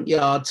 like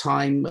junkyard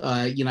time,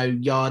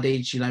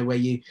 yardage, where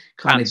you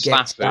kind of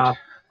get stuff.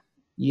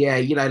 Yeah,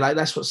 like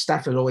that's what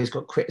Stafford always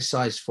got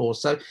criticised for.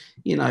 So,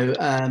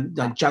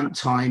 like junk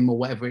time or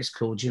whatever it's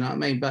called, you know what I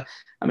mean? But,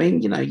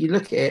 you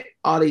look at it,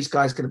 are these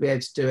guys going to be able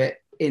to do it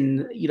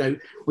in,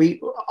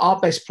 our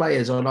best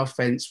players on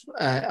offense,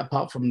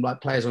 apart from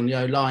like players on the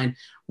O-line,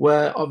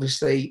 were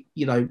obviously,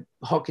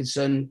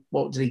 Hockenson.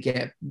 What did he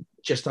get?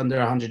 Just under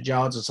 100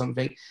 yards or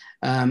something.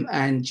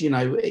 And,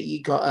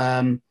 you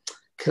got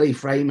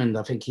Khalif Raymond.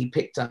 I think he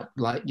picked up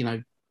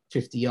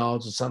 50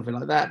 yards or something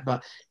like that.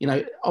 But,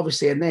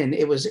 obviously, and then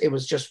it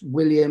was just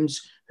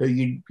Williams, who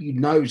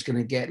is going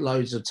to get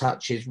loads of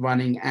touches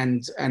running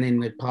and in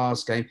the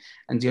pass game,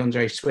 and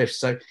DeAndre Swift.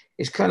 So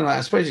it's kind of like,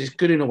 I suppose it's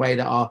good in a way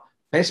that our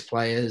best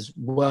players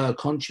were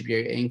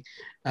contributing.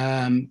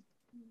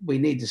 We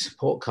need the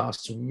support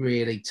cast to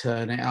really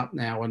turn it up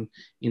now. And,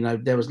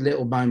 there was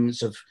little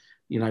moments of,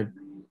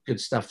 good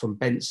stuff from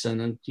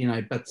Benson and,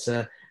 but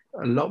a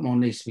lot more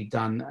needs to be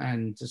done.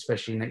 And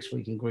especially next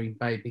week in Green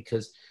Bay,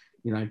 because,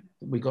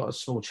 we got a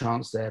small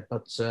chance there,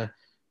 but,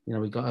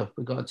 we got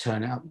to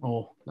turn it up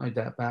more, no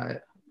doubt about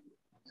it.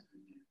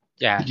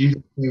 Yeah. Did you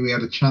think we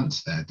had a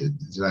chance there? Did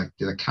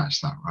I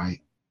catch that right?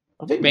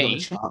 I think we got a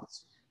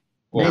chance.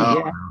 Well,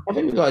 Yeah, I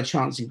think we've got a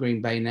chance in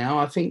Green Bay now.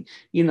 I think,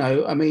 you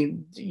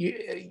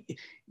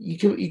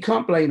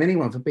can't blame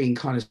anyone for being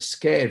kind of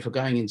scared for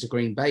going into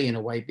Green Bay in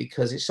a way,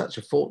 because it's such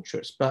a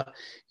fortress. But,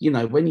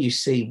 when you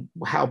see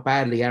how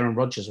badly Aaron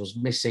Rodgers was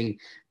missing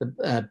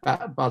the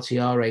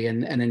Bakhtiari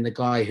and then the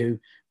guy who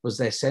was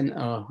their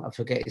center, I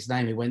forget his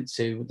name, who went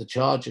to the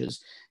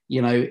Chargers,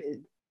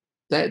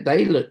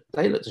 they looked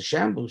a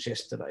shambles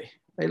yesterday.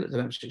 They looked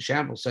an absolute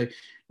shambles. So,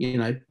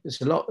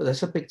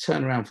 that's a big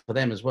turnaround for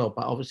them as well.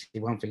 But obviously,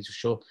 one thing's for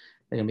sure,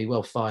 they're going to be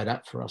well fired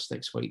up for us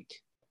next week,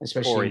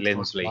 especially Corey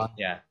Linsley.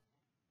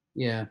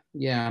 Yeah.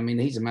 I mean,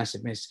 he's a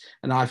massive miss.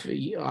 And I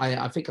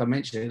think I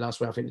mentioned it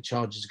last week. I think the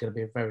Chargers are going to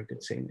be a very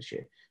good team this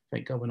year.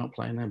 Thank God we're not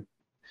playing them.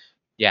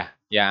 Yeah,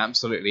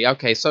 absolutely.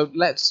 Okay, so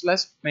let's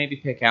maybe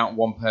pick out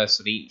one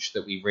person each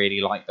that we really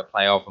like the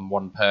play of, and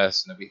one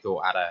person that we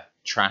thought had a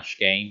trash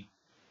game.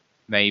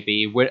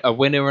 Maybe a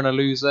winner and a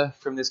loser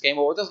from this game,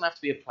 or it doesn't have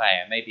to be a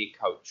player, maybe a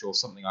coach or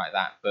something like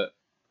that. But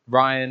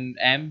Ryan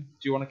M,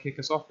 do you want to kick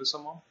us off with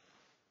someone?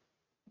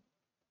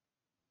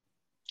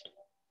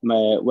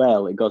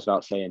 Well, it goes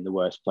without saying the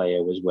worst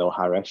player was Will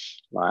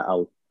Harris.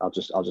 I'll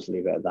just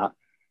leave it at that.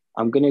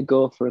 I'm gonna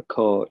go for a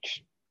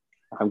coach.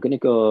 I'm gonna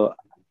go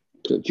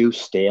to Juice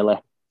Staley.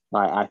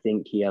 I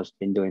think he has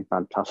been doing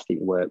fantastic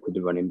work with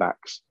the running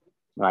backs.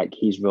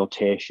 His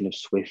rotation of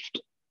Swift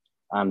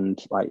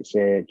and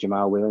say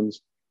Jamal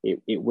Williams,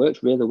 it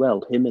worked really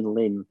well. Him and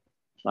Lynn,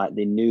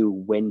 they knew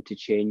when to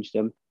change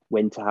them,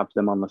 when to have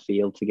them on the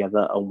field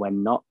together, and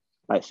when not.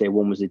 Say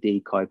one was a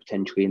decoy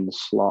potentially in the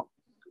slot,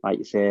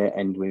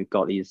 and we've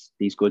got these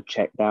good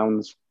check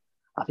downs.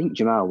 I think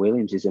Jamal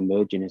Williams is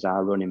emerging as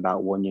our running back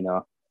one.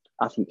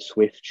 I think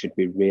Swift should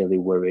be really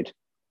worried.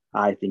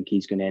 I think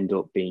he's going to end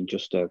up being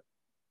just a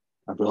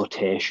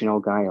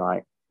rotational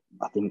guy.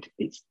 I think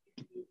it's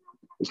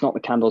not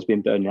the candles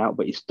been burning out,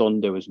 but his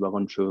thunder was well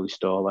and truly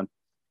stolen.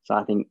 So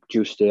I think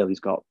Juice Staley's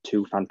got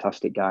two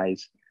fantastic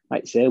guys. We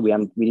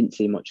didn't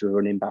see much of a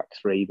running back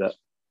three, but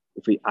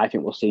I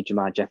think we'll see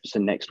Jamar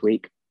Jefferson next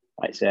week.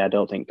 I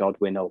don't think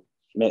Godwin will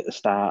make the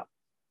start,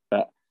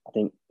 but I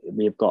think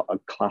we've got a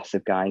class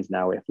of guys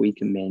now. If we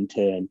can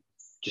maintain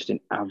just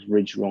an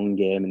average run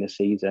game in the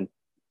season,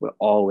 we're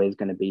always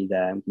going to be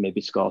there,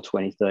 maybe score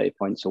 20, 30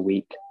 points a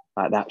week.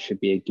 That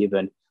should be a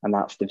given. And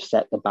they've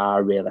set the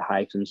bar really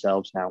high for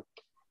themselves now.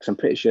 Because I'm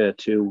pretty sure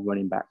two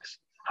running backs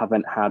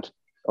haven't had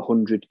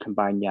 100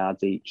 combined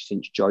yards each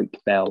since Joik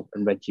Bell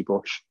and Reggie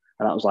Bush.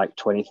 And that was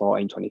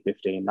 2014,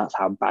 2015. That's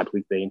how bad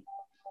we've been.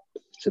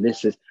 So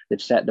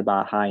they've set the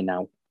bar high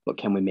now, but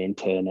can we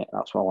maintain it?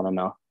 That's what I want to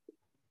know.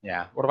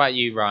 Yeah. What about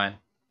you, Ryan?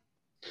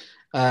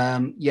 I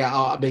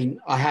mean,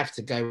 I have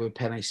to go with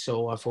Penei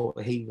Sewell. I thought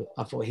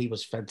he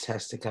was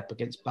fantastic up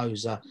against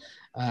Bosa.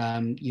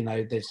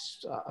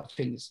 There's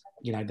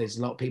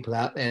a lot of people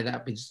out there that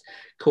have been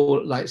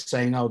called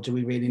saying, "Oh, do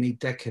we really need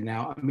Decker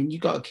now?" I mean, you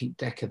got to keep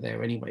Decker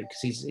there anyway,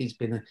 because he's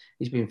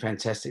been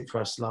fantastic for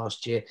us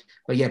last year.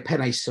 But yeah,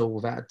 Penei Sewell,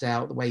 without a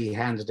doubt, the way he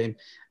handled him,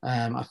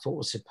 I thought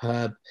was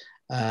superb.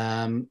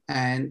 And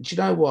do you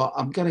know what?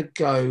 I'm going to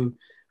go.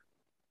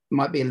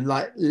 Might be a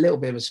little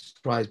bit of a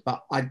surprise,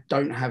 but I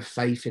don't have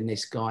faith in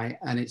this guy,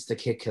 and it's the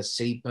kicker,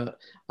 Seibert.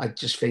 I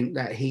just think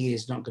that he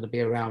is not going to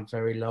be around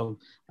very long.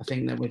 I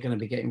think that we're going to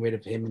be getting rid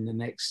of him in the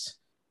next.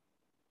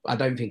 I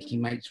don't think he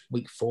makes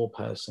week 4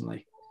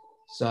 personally,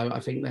 so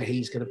I think that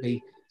he's going to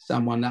be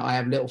someone that I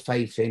have little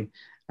faith in,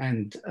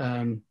 and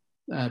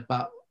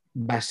but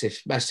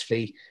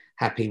massively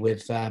happy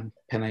with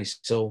Penei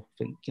Sewell.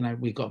 I think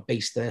we've got a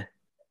beast there.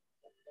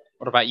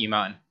 What about you,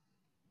 Martin?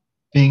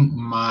 I think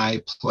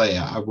my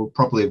player, I would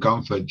probably have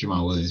gone for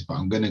Jamal Williams, but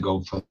I'm going to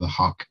go for the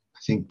Hawk. I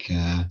think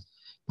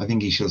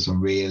he showed some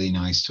really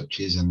nice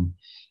touches, and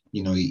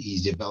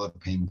he's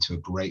developing to a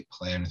great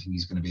player. And I think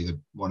he's going to be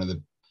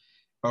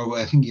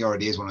I think he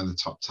already is one of the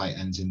top tight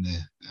ends in the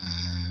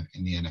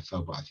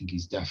NFL. But I think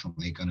he's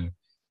definitely going to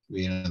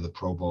be another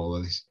Pro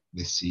Bowler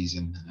this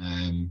season.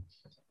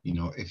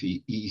 If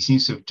he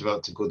seems to have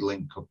developed a good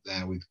link up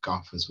there with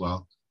Goff as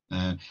well.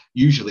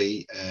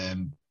 Usually.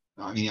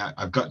 I mean,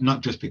 I've got,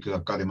 not just because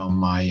I've got him on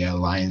my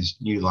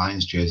new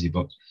Lions jersey,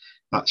 but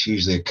that's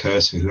usually a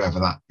curse for whoever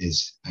that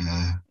is,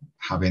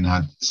 having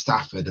had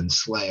Stafford and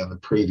Slay on the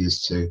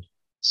previous two.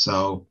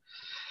 So,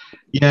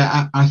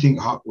 yeah, I think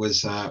Hawk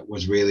was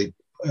really,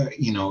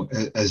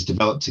 has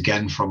developed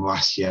again from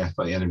last year. I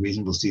thought he had a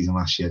reasonable season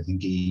last year. I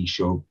think he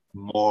showed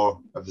more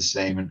of the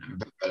same and a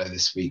bit better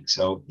this week.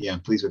 So, yeah,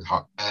 I'm pleased with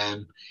Hawk.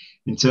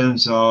 In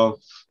terms of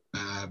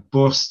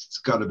bust, it's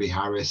got to be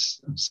Harris.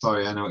 I'm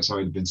sorry, I know it's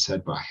already been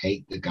said, but I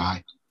hate the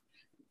guy.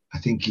 I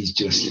think he's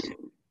just,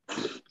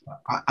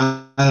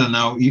 I don't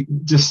know. You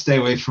just stay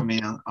away from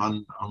me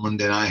on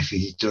Monday night if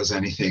he does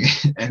anything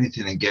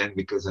again,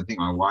 because I think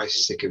my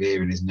wife's sick of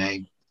hearing his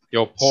name.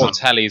 Your poor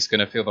telly's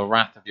going to feel the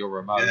wrath of your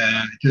remote.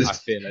 Yeah, I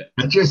feel it.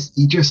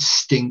 He just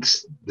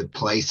stinks the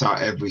place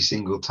out every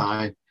single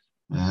time.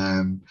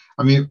 I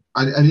mean,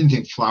 I didn't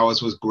think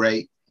Flowers was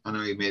great. I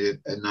know he made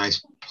a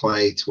nice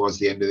play towards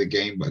the end of the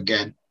game, but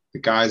again, the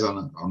guy's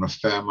on a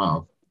fair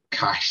amount of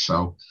cash.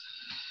 So,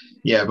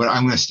 yeah, but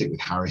I'm going to stick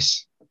with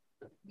Harris.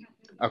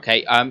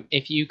 Okay,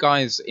 if you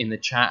guys in the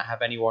chat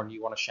have anyone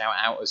you want to shout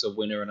out as a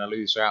winner and a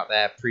loser out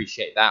there,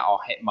 appreciate that. I'll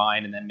hit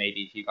mine, and then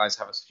maybe if you guys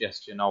have a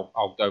suggestion,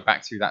 I'll go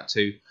back through that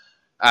too.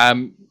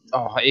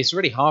 It's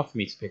really hard for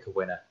me to pick a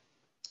winner.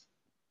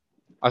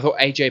 I thought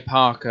AJ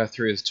Parker,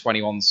 through his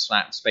 21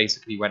 snaps,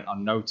 basically went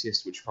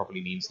unnoticed, which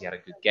probably means he had a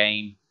good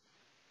game,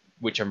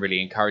 which I'm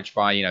really encouraged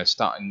by.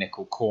 Starting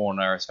nickel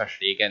corner,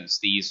 especially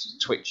against these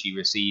twitchy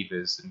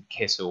receivers and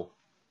Kittle.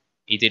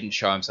 He didn't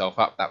show himself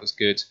up. That was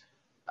good.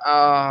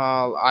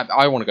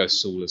 I want to go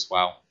Saul as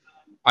well.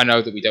 I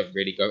know that we don't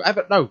really go...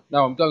 but no,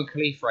 I'm going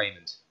Khalif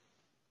Raymond.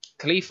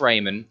 Khalif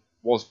Raymond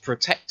was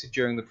protected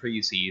during the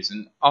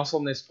preseason. Us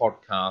on this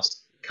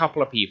podcast, a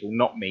couple of people,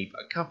 not me,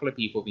 but a couple of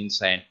people have been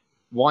saying,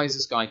 why is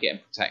this guy getting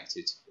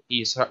protected?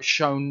 He's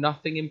shown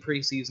nothing in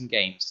preseason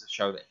games to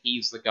show that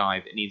he's the guy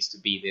that needs to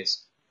be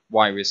this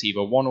wide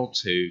receiver 1 or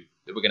 2,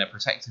 that we're going to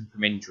protect him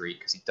from injury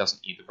because he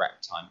doesn't need the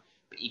rep time.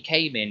 But he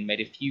came in,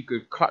 made a few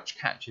good clutch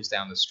catches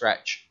down the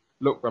stretch,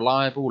 looked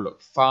reliable,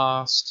 looked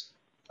fast.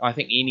 I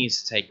think he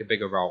needs to take a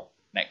bigger role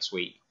next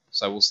week.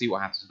 So we'll see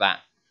what happens with that.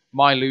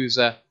 My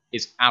loser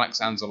is Alex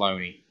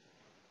Anzalone.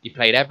 He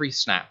played every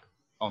snap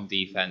on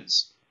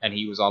defense, and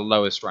he was our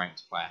lowest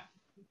ranked player.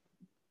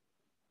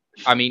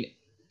 I mean,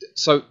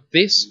 so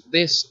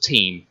this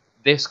team,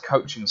 this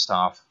coaching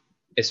staff,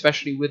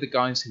 especially with the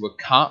guys who were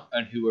cut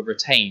and who were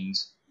retained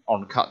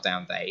on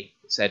cutdown day,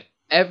 said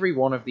every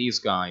one of these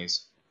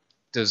guys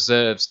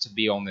deserves to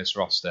be on this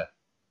roster.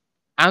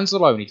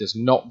 Anzalone does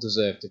not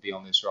deserve to be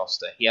on this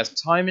roster. He has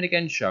time and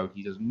again showed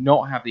he does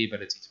not have the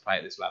ability to play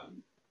at this level.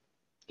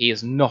 He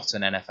is not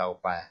an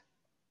NFL player.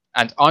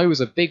 And I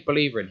was a big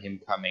believer in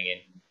him coming in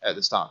at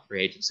the start of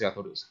free agency. I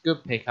thought it was a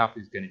good pickup.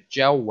 He's going to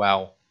gel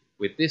well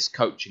with this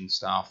coaching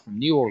staff from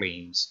New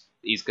Orleans.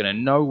 He's going to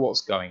know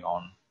what's going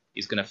on.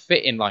 He's going to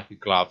fit in like a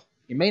glove.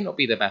 He may not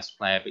be the best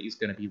player, but he's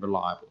going to be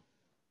reliable.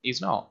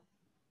 He's not.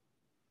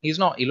 He's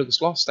not. He looks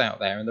lost out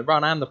there in the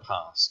run and the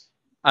pass.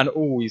 And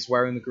always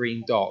wearing the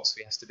green dots, so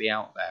he has to be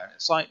out there. And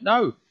it's like,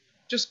 no,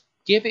 just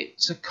give it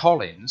to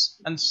Collins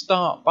and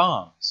start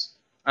Barnes.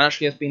 And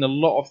actually, there's been a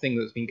lot of things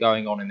that's been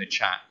going on in the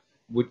chat.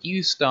 Would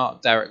you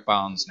start Derek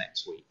Barnes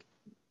next week?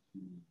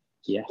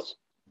 Yes.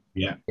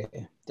 Yeah,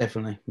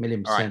 Definitely.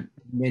 1,000,000%. Right.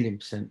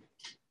 1,000,000%.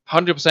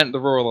 100% of the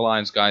Royal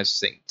Alliance guys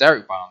think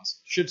Derek Barnes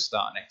should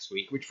start next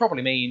week, which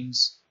probably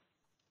means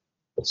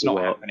it's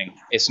not happening.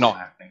 It's not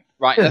happening.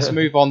 Right, let's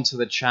move on to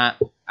the chat.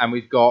 And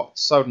we've got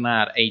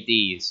Sodanad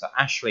AD, so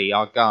Ashley,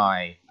 our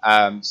guy,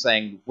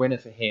 saying winner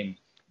for him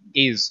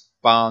is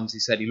Barnes. He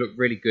said he looked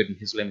really good in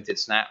his limited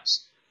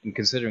snaps. And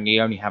considering he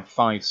only had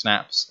 5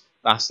 snaps,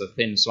 that's the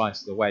thin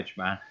slice of the wedge,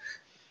 man.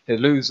 The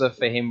loser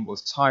for him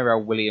was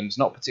Tyrell Williams,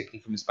 not particularly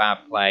from his bad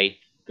play,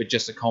 but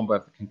just a combo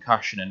of the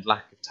concussion and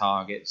lack of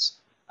targets.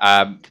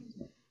 Dan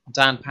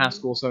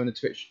Pask, also in the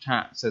Twitch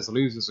chat, says the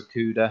loser's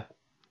Okuda,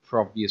 for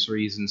obvious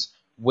reasons.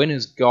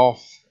 Winner's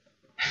Goff,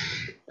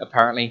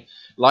 apparently,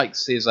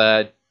 likes his...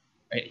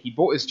 he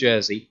bought his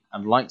jersey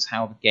and likes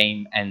how the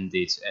game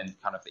ended and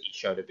kind of that he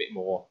showed a bit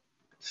more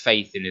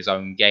faith in his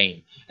own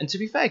game. And to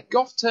be fair,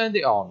 Goff turned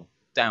it on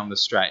down the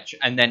stretch,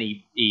 and then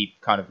he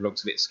kind of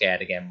looked a bit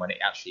scared again when it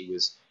actually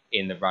was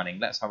in the running.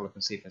 Let's have a look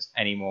and see if there's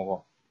any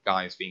more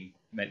guys being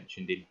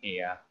mentioned in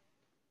here.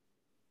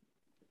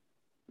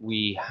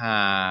 We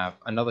have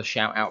another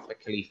shout out for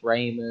Khalif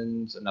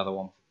Raymond, another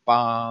one for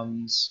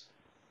Barnes.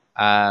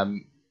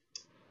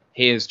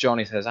 Here's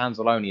Johnny says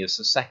Anzalone is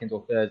the second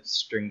or third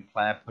string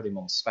player. Put him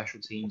on special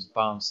teams.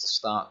 Barnes to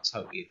start.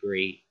 Totally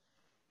agree.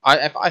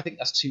 I think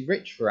that's too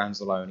rich for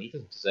Anzalone. He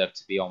doesn't deserve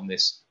to be on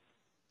this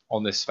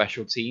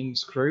special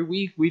teams crew.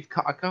 We've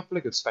cut a couple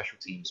of good special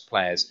teams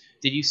players.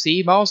 Did you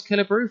see Miles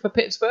Killebrew for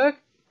Pittsburgh?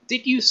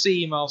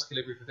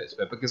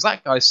 Because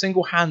that guy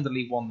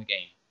single-handedly won the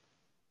game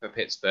for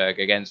Pittsburgh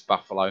against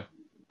Buffalo,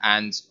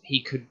 and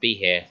he could be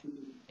here.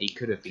 He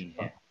could have been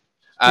here.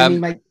 He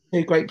made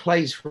 2 great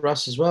plays for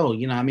us as well.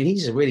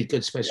 He's a really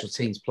good special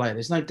teams player.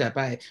 There's no doubt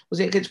about it. Was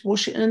it against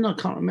Washington? I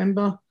can't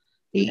remember.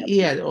 He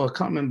had, or I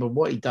can't remember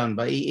what he'd done,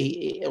 but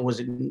he was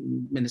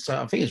in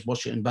Minnesota. I think it's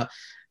Washington, but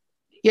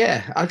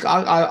yeah,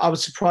 I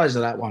was surprised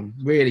at that one,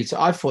 really.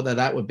 So I thought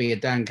that would be a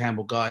Dan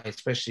Campbell guy,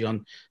 especially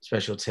on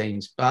special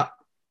teams, but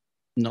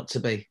not to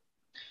be.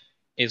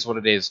 Is what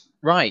it is.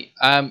 Right.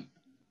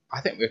 I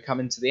think we're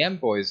coming to the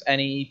end, boys.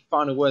 Any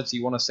final words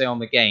you want to say on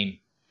the game?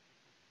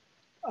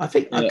 I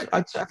think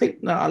I think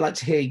I'd like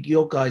to hear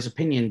your guys'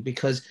 opinion,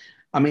 because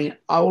I mean,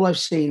 all I've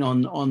seen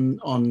on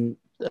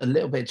a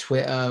little bit of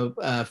Twitter,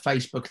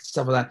 Facebook, and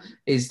stuff like that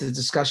is the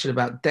discussion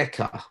about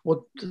Decker.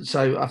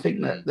 So I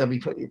think that there'll be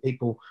plenty of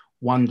people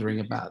wondering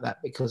about that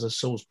because of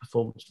Saul's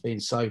performance being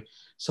so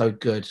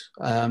good.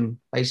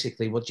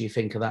 Basically, what do you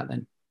think of that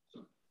then?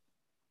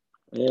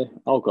 Yeah,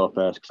 I'll go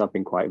first because I've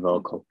been quite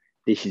vocal.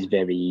 This is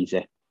very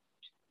easy.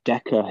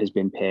 Decker has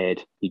been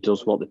paid. He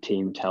does what the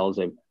team tells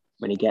him.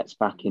 When he gets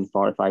back in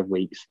 4 or 5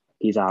 weeks,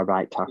 he's our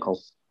right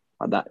tackle.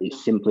 And that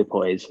is simply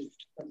put is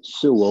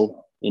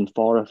Sewell in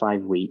 4 or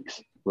 5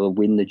 weeks will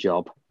win the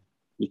job.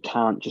 You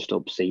can't just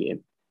upseat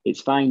him.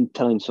 It's fine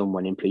telling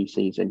someone in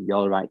pre-season,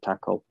 you're the right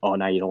tackle, or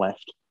now you're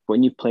left. But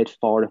when you've played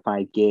 4 or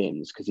 5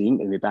 games, because he ain't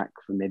going to be back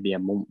for maybe a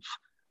month,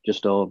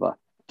 just over,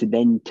 to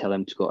then tell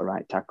him to go to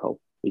right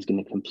tackle, he's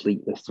going to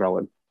completely throw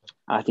him.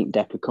 I think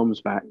Decker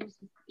comes back.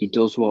 He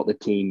does what the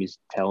team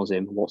tells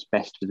him, what's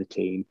best for the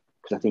team,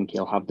 because I think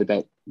he'll have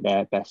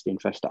their best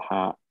interest at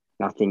heart.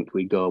 And I think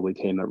we go with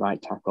him at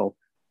right tackle,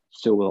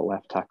 Sewell at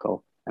left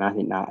tackle. And I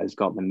think that has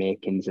got the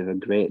makings of a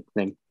great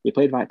thing. He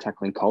played right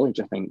tackle in college,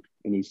 I think,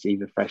 in his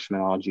either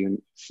freshman or junior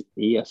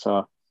year.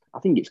 So I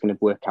think it's going to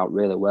work out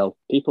really well.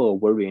 People are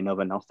worrying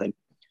over nothing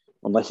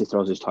unless he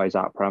throws his toys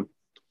out pram.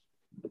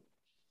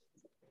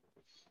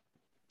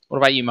 What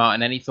about you,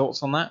 Martin? Any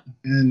thoughts on that?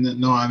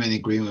 No, I'm in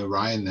agreement with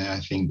Ryan there. I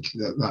think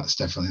that's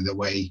definitely the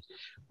way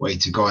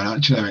to go. And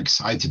actually, I'm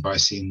excited by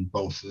seeing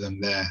both of them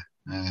there.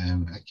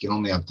 I can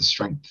only have the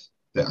strength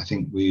that I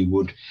think we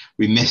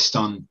missed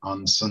on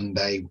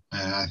Sunday.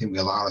 I think we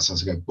allowed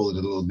ourselves to get bullied a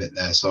little bit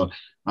there. So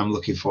I'm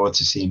looking forward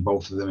to seeing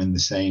both of them in the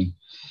same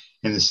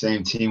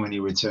team when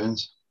he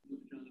returns.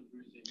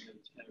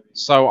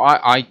 So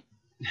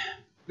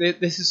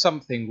this is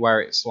something where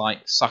it's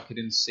like suck it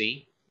and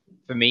see.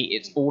 For me,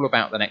 it's all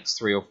about the next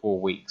 3 or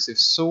 4 weeks. If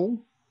Saul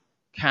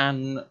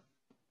can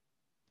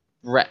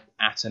rep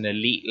at an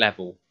elite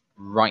level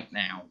right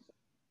now,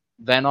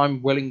 then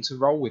I'm willing to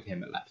roll with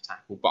him at left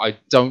tackle. But I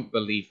don't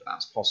believe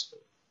that's possible.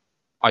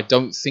 I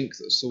don't think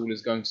that Saul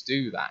is going to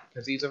do that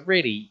because he's a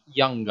really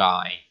young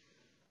guy,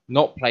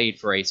 not played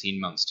for 18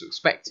 months. To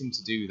expect him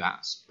to do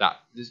that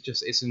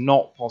it's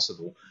not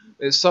possible.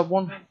 There's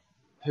someone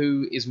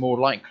who is more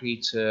likely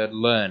to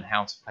learn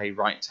how to play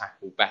right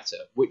tackle better.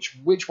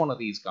 Which one of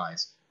these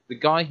guys? The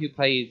guy who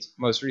played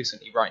most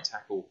recently right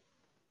tackle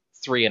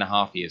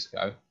 3.5 years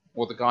ago,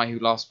 or the guy who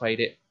last played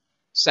it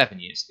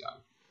 7 years ago?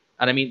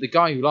 And I mean, the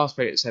guy who last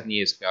played it 7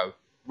 years ago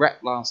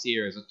rep last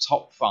year as a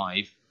top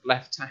 5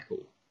 left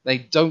tackle. They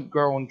don't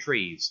grow on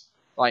trees.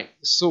 Like,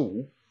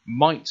 Saul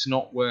might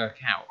not work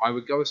out. I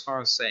would go as far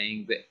as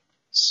saying that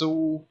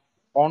Saul,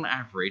 on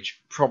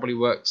average, probably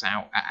works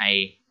out at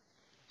a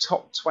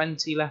top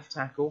 20 left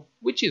tackle,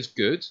 which is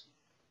good,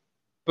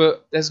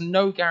 but there's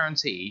no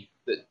guarantee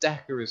that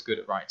Decker is good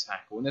at right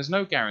tackle, and there's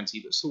no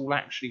guarantee that Saul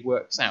actually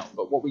works out.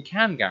 But what we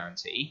can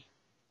guarantee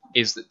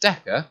is that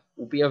Decker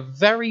will be a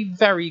very,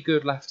 very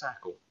good left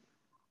tackle.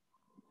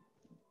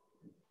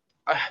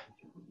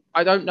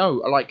 I don't know.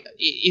 Like,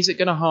 is it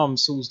going to harm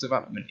Saul's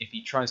development if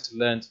he tries to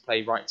learn to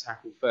play right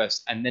tackle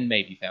first and then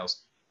maybe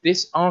fails?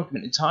 This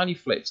argument entirely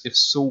flips if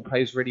Saul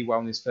plays really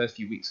well in his first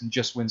few weeks and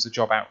just wins the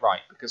job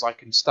outright, because I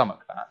can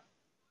stomach that.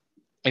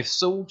 If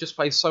Saul just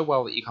plays so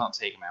well that you can't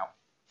take him out,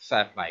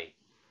 fair play.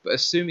 But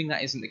assuming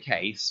that isn't the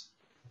case,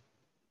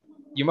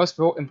 your most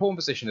important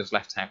position is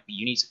left tackle.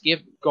 You need to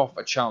give Goff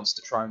a chance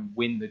to try and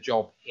win the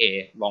job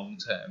here long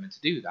term. And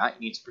to do that,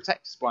 you need to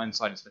protect his blind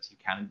side as best you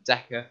can, and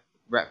Decker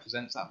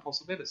represents that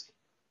possibility.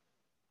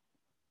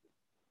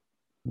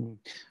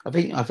 I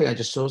think I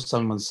just saw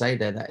someone say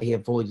there that he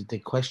avoided the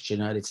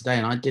question earlier today,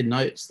 and I did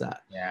notice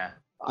that. Yeah.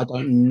 I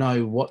don't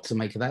know what to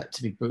make of that,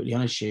 to be brutally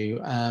honest with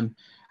you. I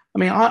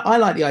mean, I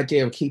like the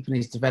idea of keeping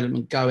his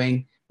development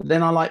going, but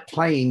then I like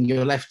playing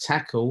your left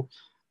tackle.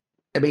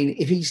 I mean,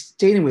 if he's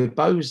dealing with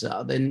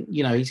Bosa, then,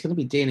 you know, he's going to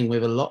be dealing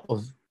with a lot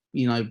of,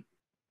 you know,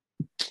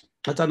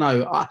 I don't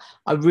know.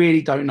 I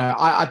really don't know.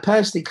 I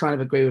personally kind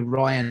of agree with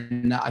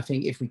Ryan that I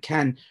think if we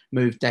can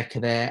move Decker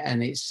there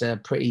and it's a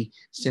pretty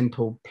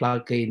simple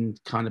plug-in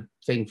kind of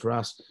thing for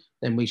us,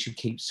 then we should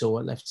keep Saul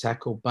at left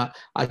tackle. But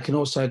I can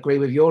also agree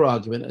with your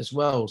argument as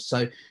well.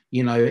 So,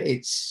 you know,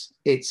 it's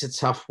a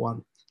tough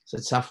one. It's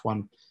a tough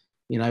one.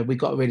 You know, we've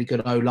got a really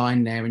good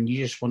O-line there and you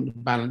just want the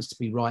balance to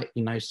be right,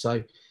 you know.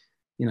 So,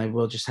 you know,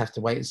 we'll just have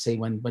to wait and see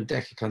when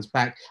Decker comes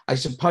back. I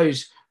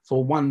suppose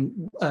for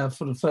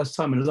the first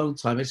time in a long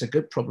time, it's a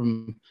good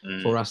problem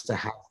for us to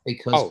have,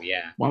 because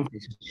one thing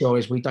for sure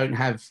is we don't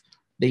have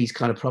these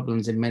kind of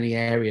problems in many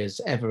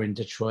areas ever in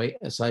Detroit.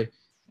 So,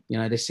 you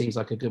know, this seems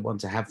like a good one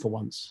to have for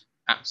once.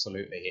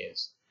 Absolutely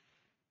is.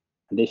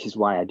 And this is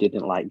why I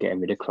didn't like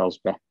getting rid of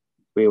Crosby.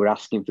 we were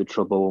asking for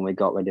trouble when we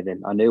got rid of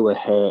him. I knew we're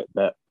hurt,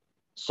 but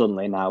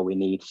suddenly now we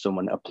need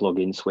someone to plug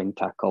in swing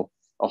tackle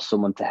or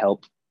someone to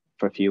help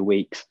for a few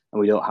weeks, and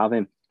we don't have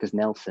him because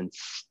Nelson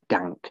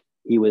stank.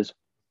 He was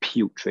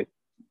putrid.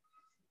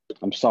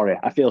 I'm sorry.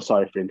 I feel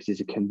sorry for him because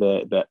he's a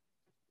convert, but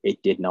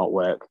it did not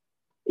work.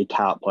 He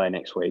can't play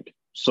next week.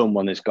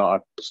 Someone has got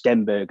a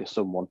Stenberg or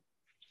someone.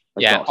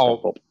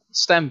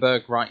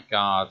 Stenberg right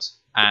guard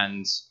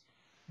and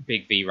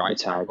Big V right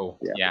tackle.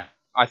 Yeah.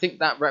 I think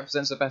that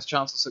represents the best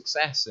chance of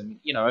success. And,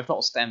 you know, if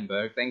not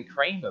Stenberg, then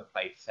Kramer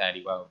played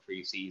fairly well in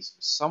pre-season.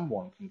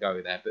 Someone can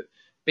go there, but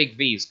Big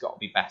V's got to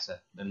be better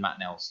than Matt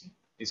Nelson.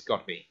 It's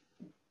got to be.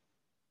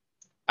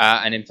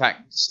 And in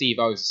fact, Steve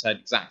O's said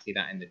exactly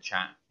that in the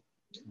chat.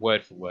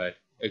 Word for word.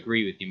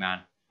 Agree with you,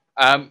 man.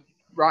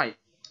 Right.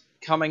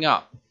 Coming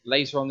up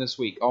later on this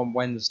week, on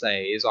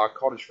Wednesday, is our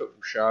college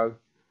football show.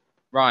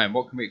 Ryan,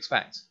 what can we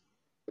expect?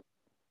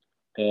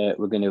 We're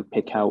going to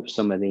pick out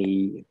some of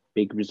the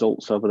big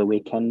results over the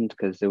weekend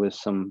because there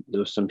was some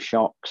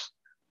shocks.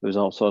 There was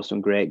also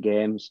some great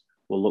games.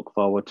 We'll look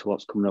forward to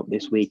what's coming up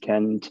this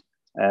weekend.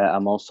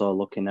 I'm also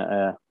looking at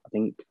I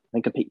think I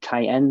picked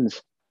tight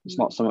ends. It's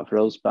not something for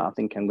us, but I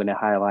think I'm going to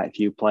highlight a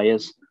few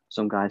players,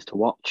 some guys to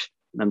watch,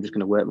 and I'm just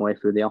going to work my way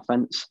through the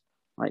offense,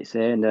 like I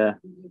say. And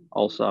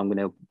also I'm going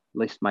to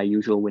list my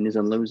usual winners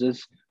and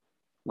losers.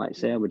 Like I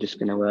say, we're just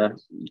going to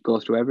go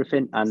through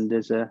everything, and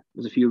there's a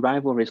few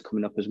rivalries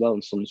coming up as well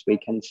on some this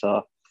weekend,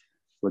 so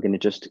we're going to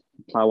just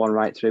plow on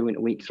right through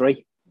into week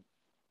 3.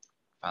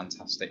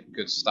 Fantastic,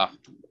 good stuff.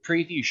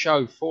 Preview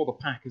show for the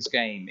Packers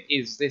game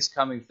is this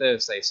coming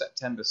Thursday,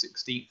 September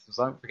 16th,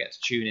 so don't forget to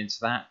tune into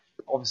that.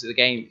 Obviously, the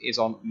game is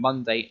on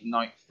Monday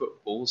Night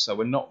Football, so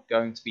we're not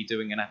going to be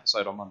doing an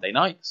episode on Monday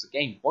night because the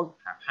game won't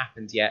have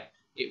happened yet.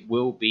 It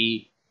will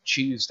be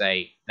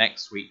Tuesday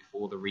next week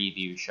for the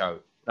review show.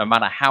 No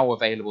matter how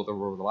available the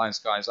Royal Alliance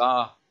guys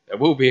are, there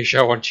will be a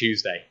show on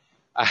Tuesday.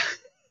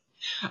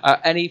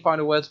 Any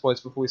final words,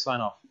 boys, before we sign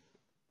off?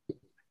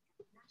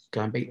 Go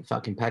and beat the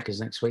fucking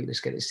Packers next week. Let's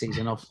get this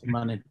season off and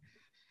running.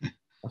 I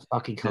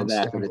fucking can't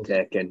They're there for the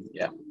taking.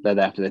 Yeah, they're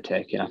there for the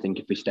taking. I think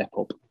if we step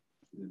up.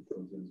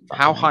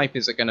 How hype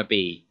is it going to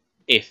be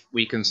if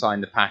we can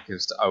sign the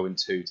Packers to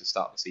 0-2 to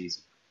start the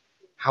season?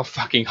 How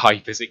fucking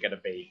hype is it going to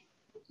be?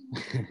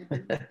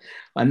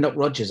 I knock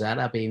Rodgers out.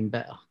 That'd be even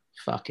better.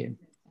 Fucking.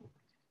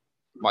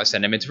 Might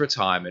send him into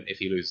retirement if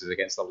he loses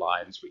against the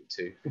Lions week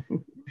 2.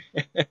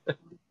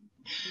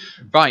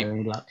 Right.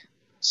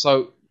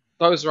 So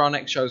those are our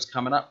next shows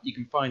coming up. You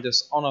can find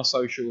us on our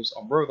socials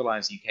on Royal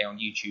Alliance UK on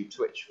YouTube,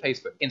 Twitch,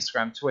 Facebook,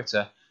 Instagram,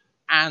 Twitter,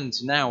 and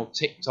now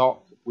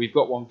TikTok. We've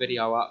got one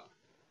video up.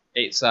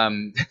 It's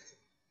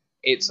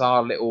it's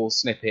our little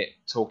snippet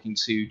talking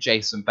to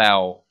Jason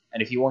Bell.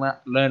 And if you want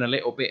to learn a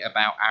little bit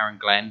about Aaron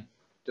Glenn,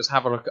 just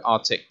have a look at our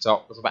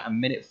TikTok. There's about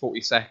 1minute 40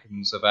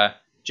 seconds of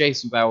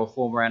Jason Bell, a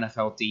former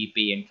NFL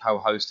DB and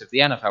co-host of the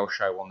NFL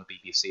show on the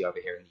BBC over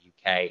here in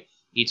the UK.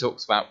 He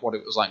talks about what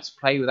it was like to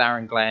play with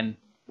Aaron Glenn,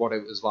 what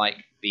it was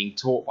like being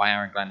taught by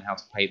Aaron Glenn how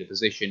to play the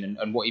position,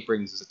 and what he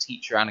brings as a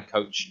teacher and a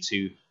coach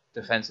to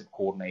defensive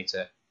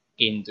coordinator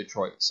in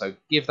Detroit. So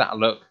give that a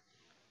look.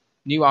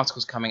 New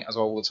articles coming as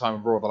well all the time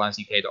on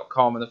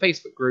RoyalAllianceUK.com, and the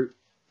Facebook group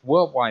for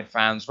worldwide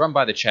fans run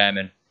by the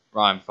chairman,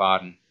 Ryan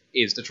Farden,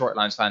 is Detroit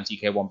Lions Fans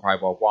UK One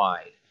Pride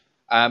Worldwide.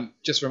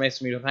 Just remains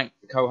for me to thank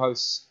the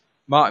co-hosts,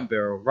 Martin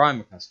Birrell,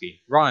 Ryan McCuskey,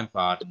 Ryan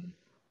Farden.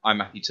 I'm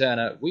Matthew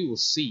Turner. We will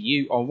see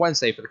you on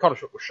Wednesday for the College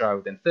Football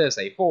Show, then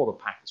Thursday for the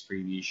Packers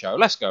Preview Show.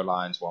 Let's go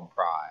Lions, One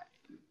Pride.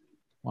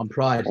 One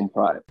Pride. One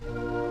Pride.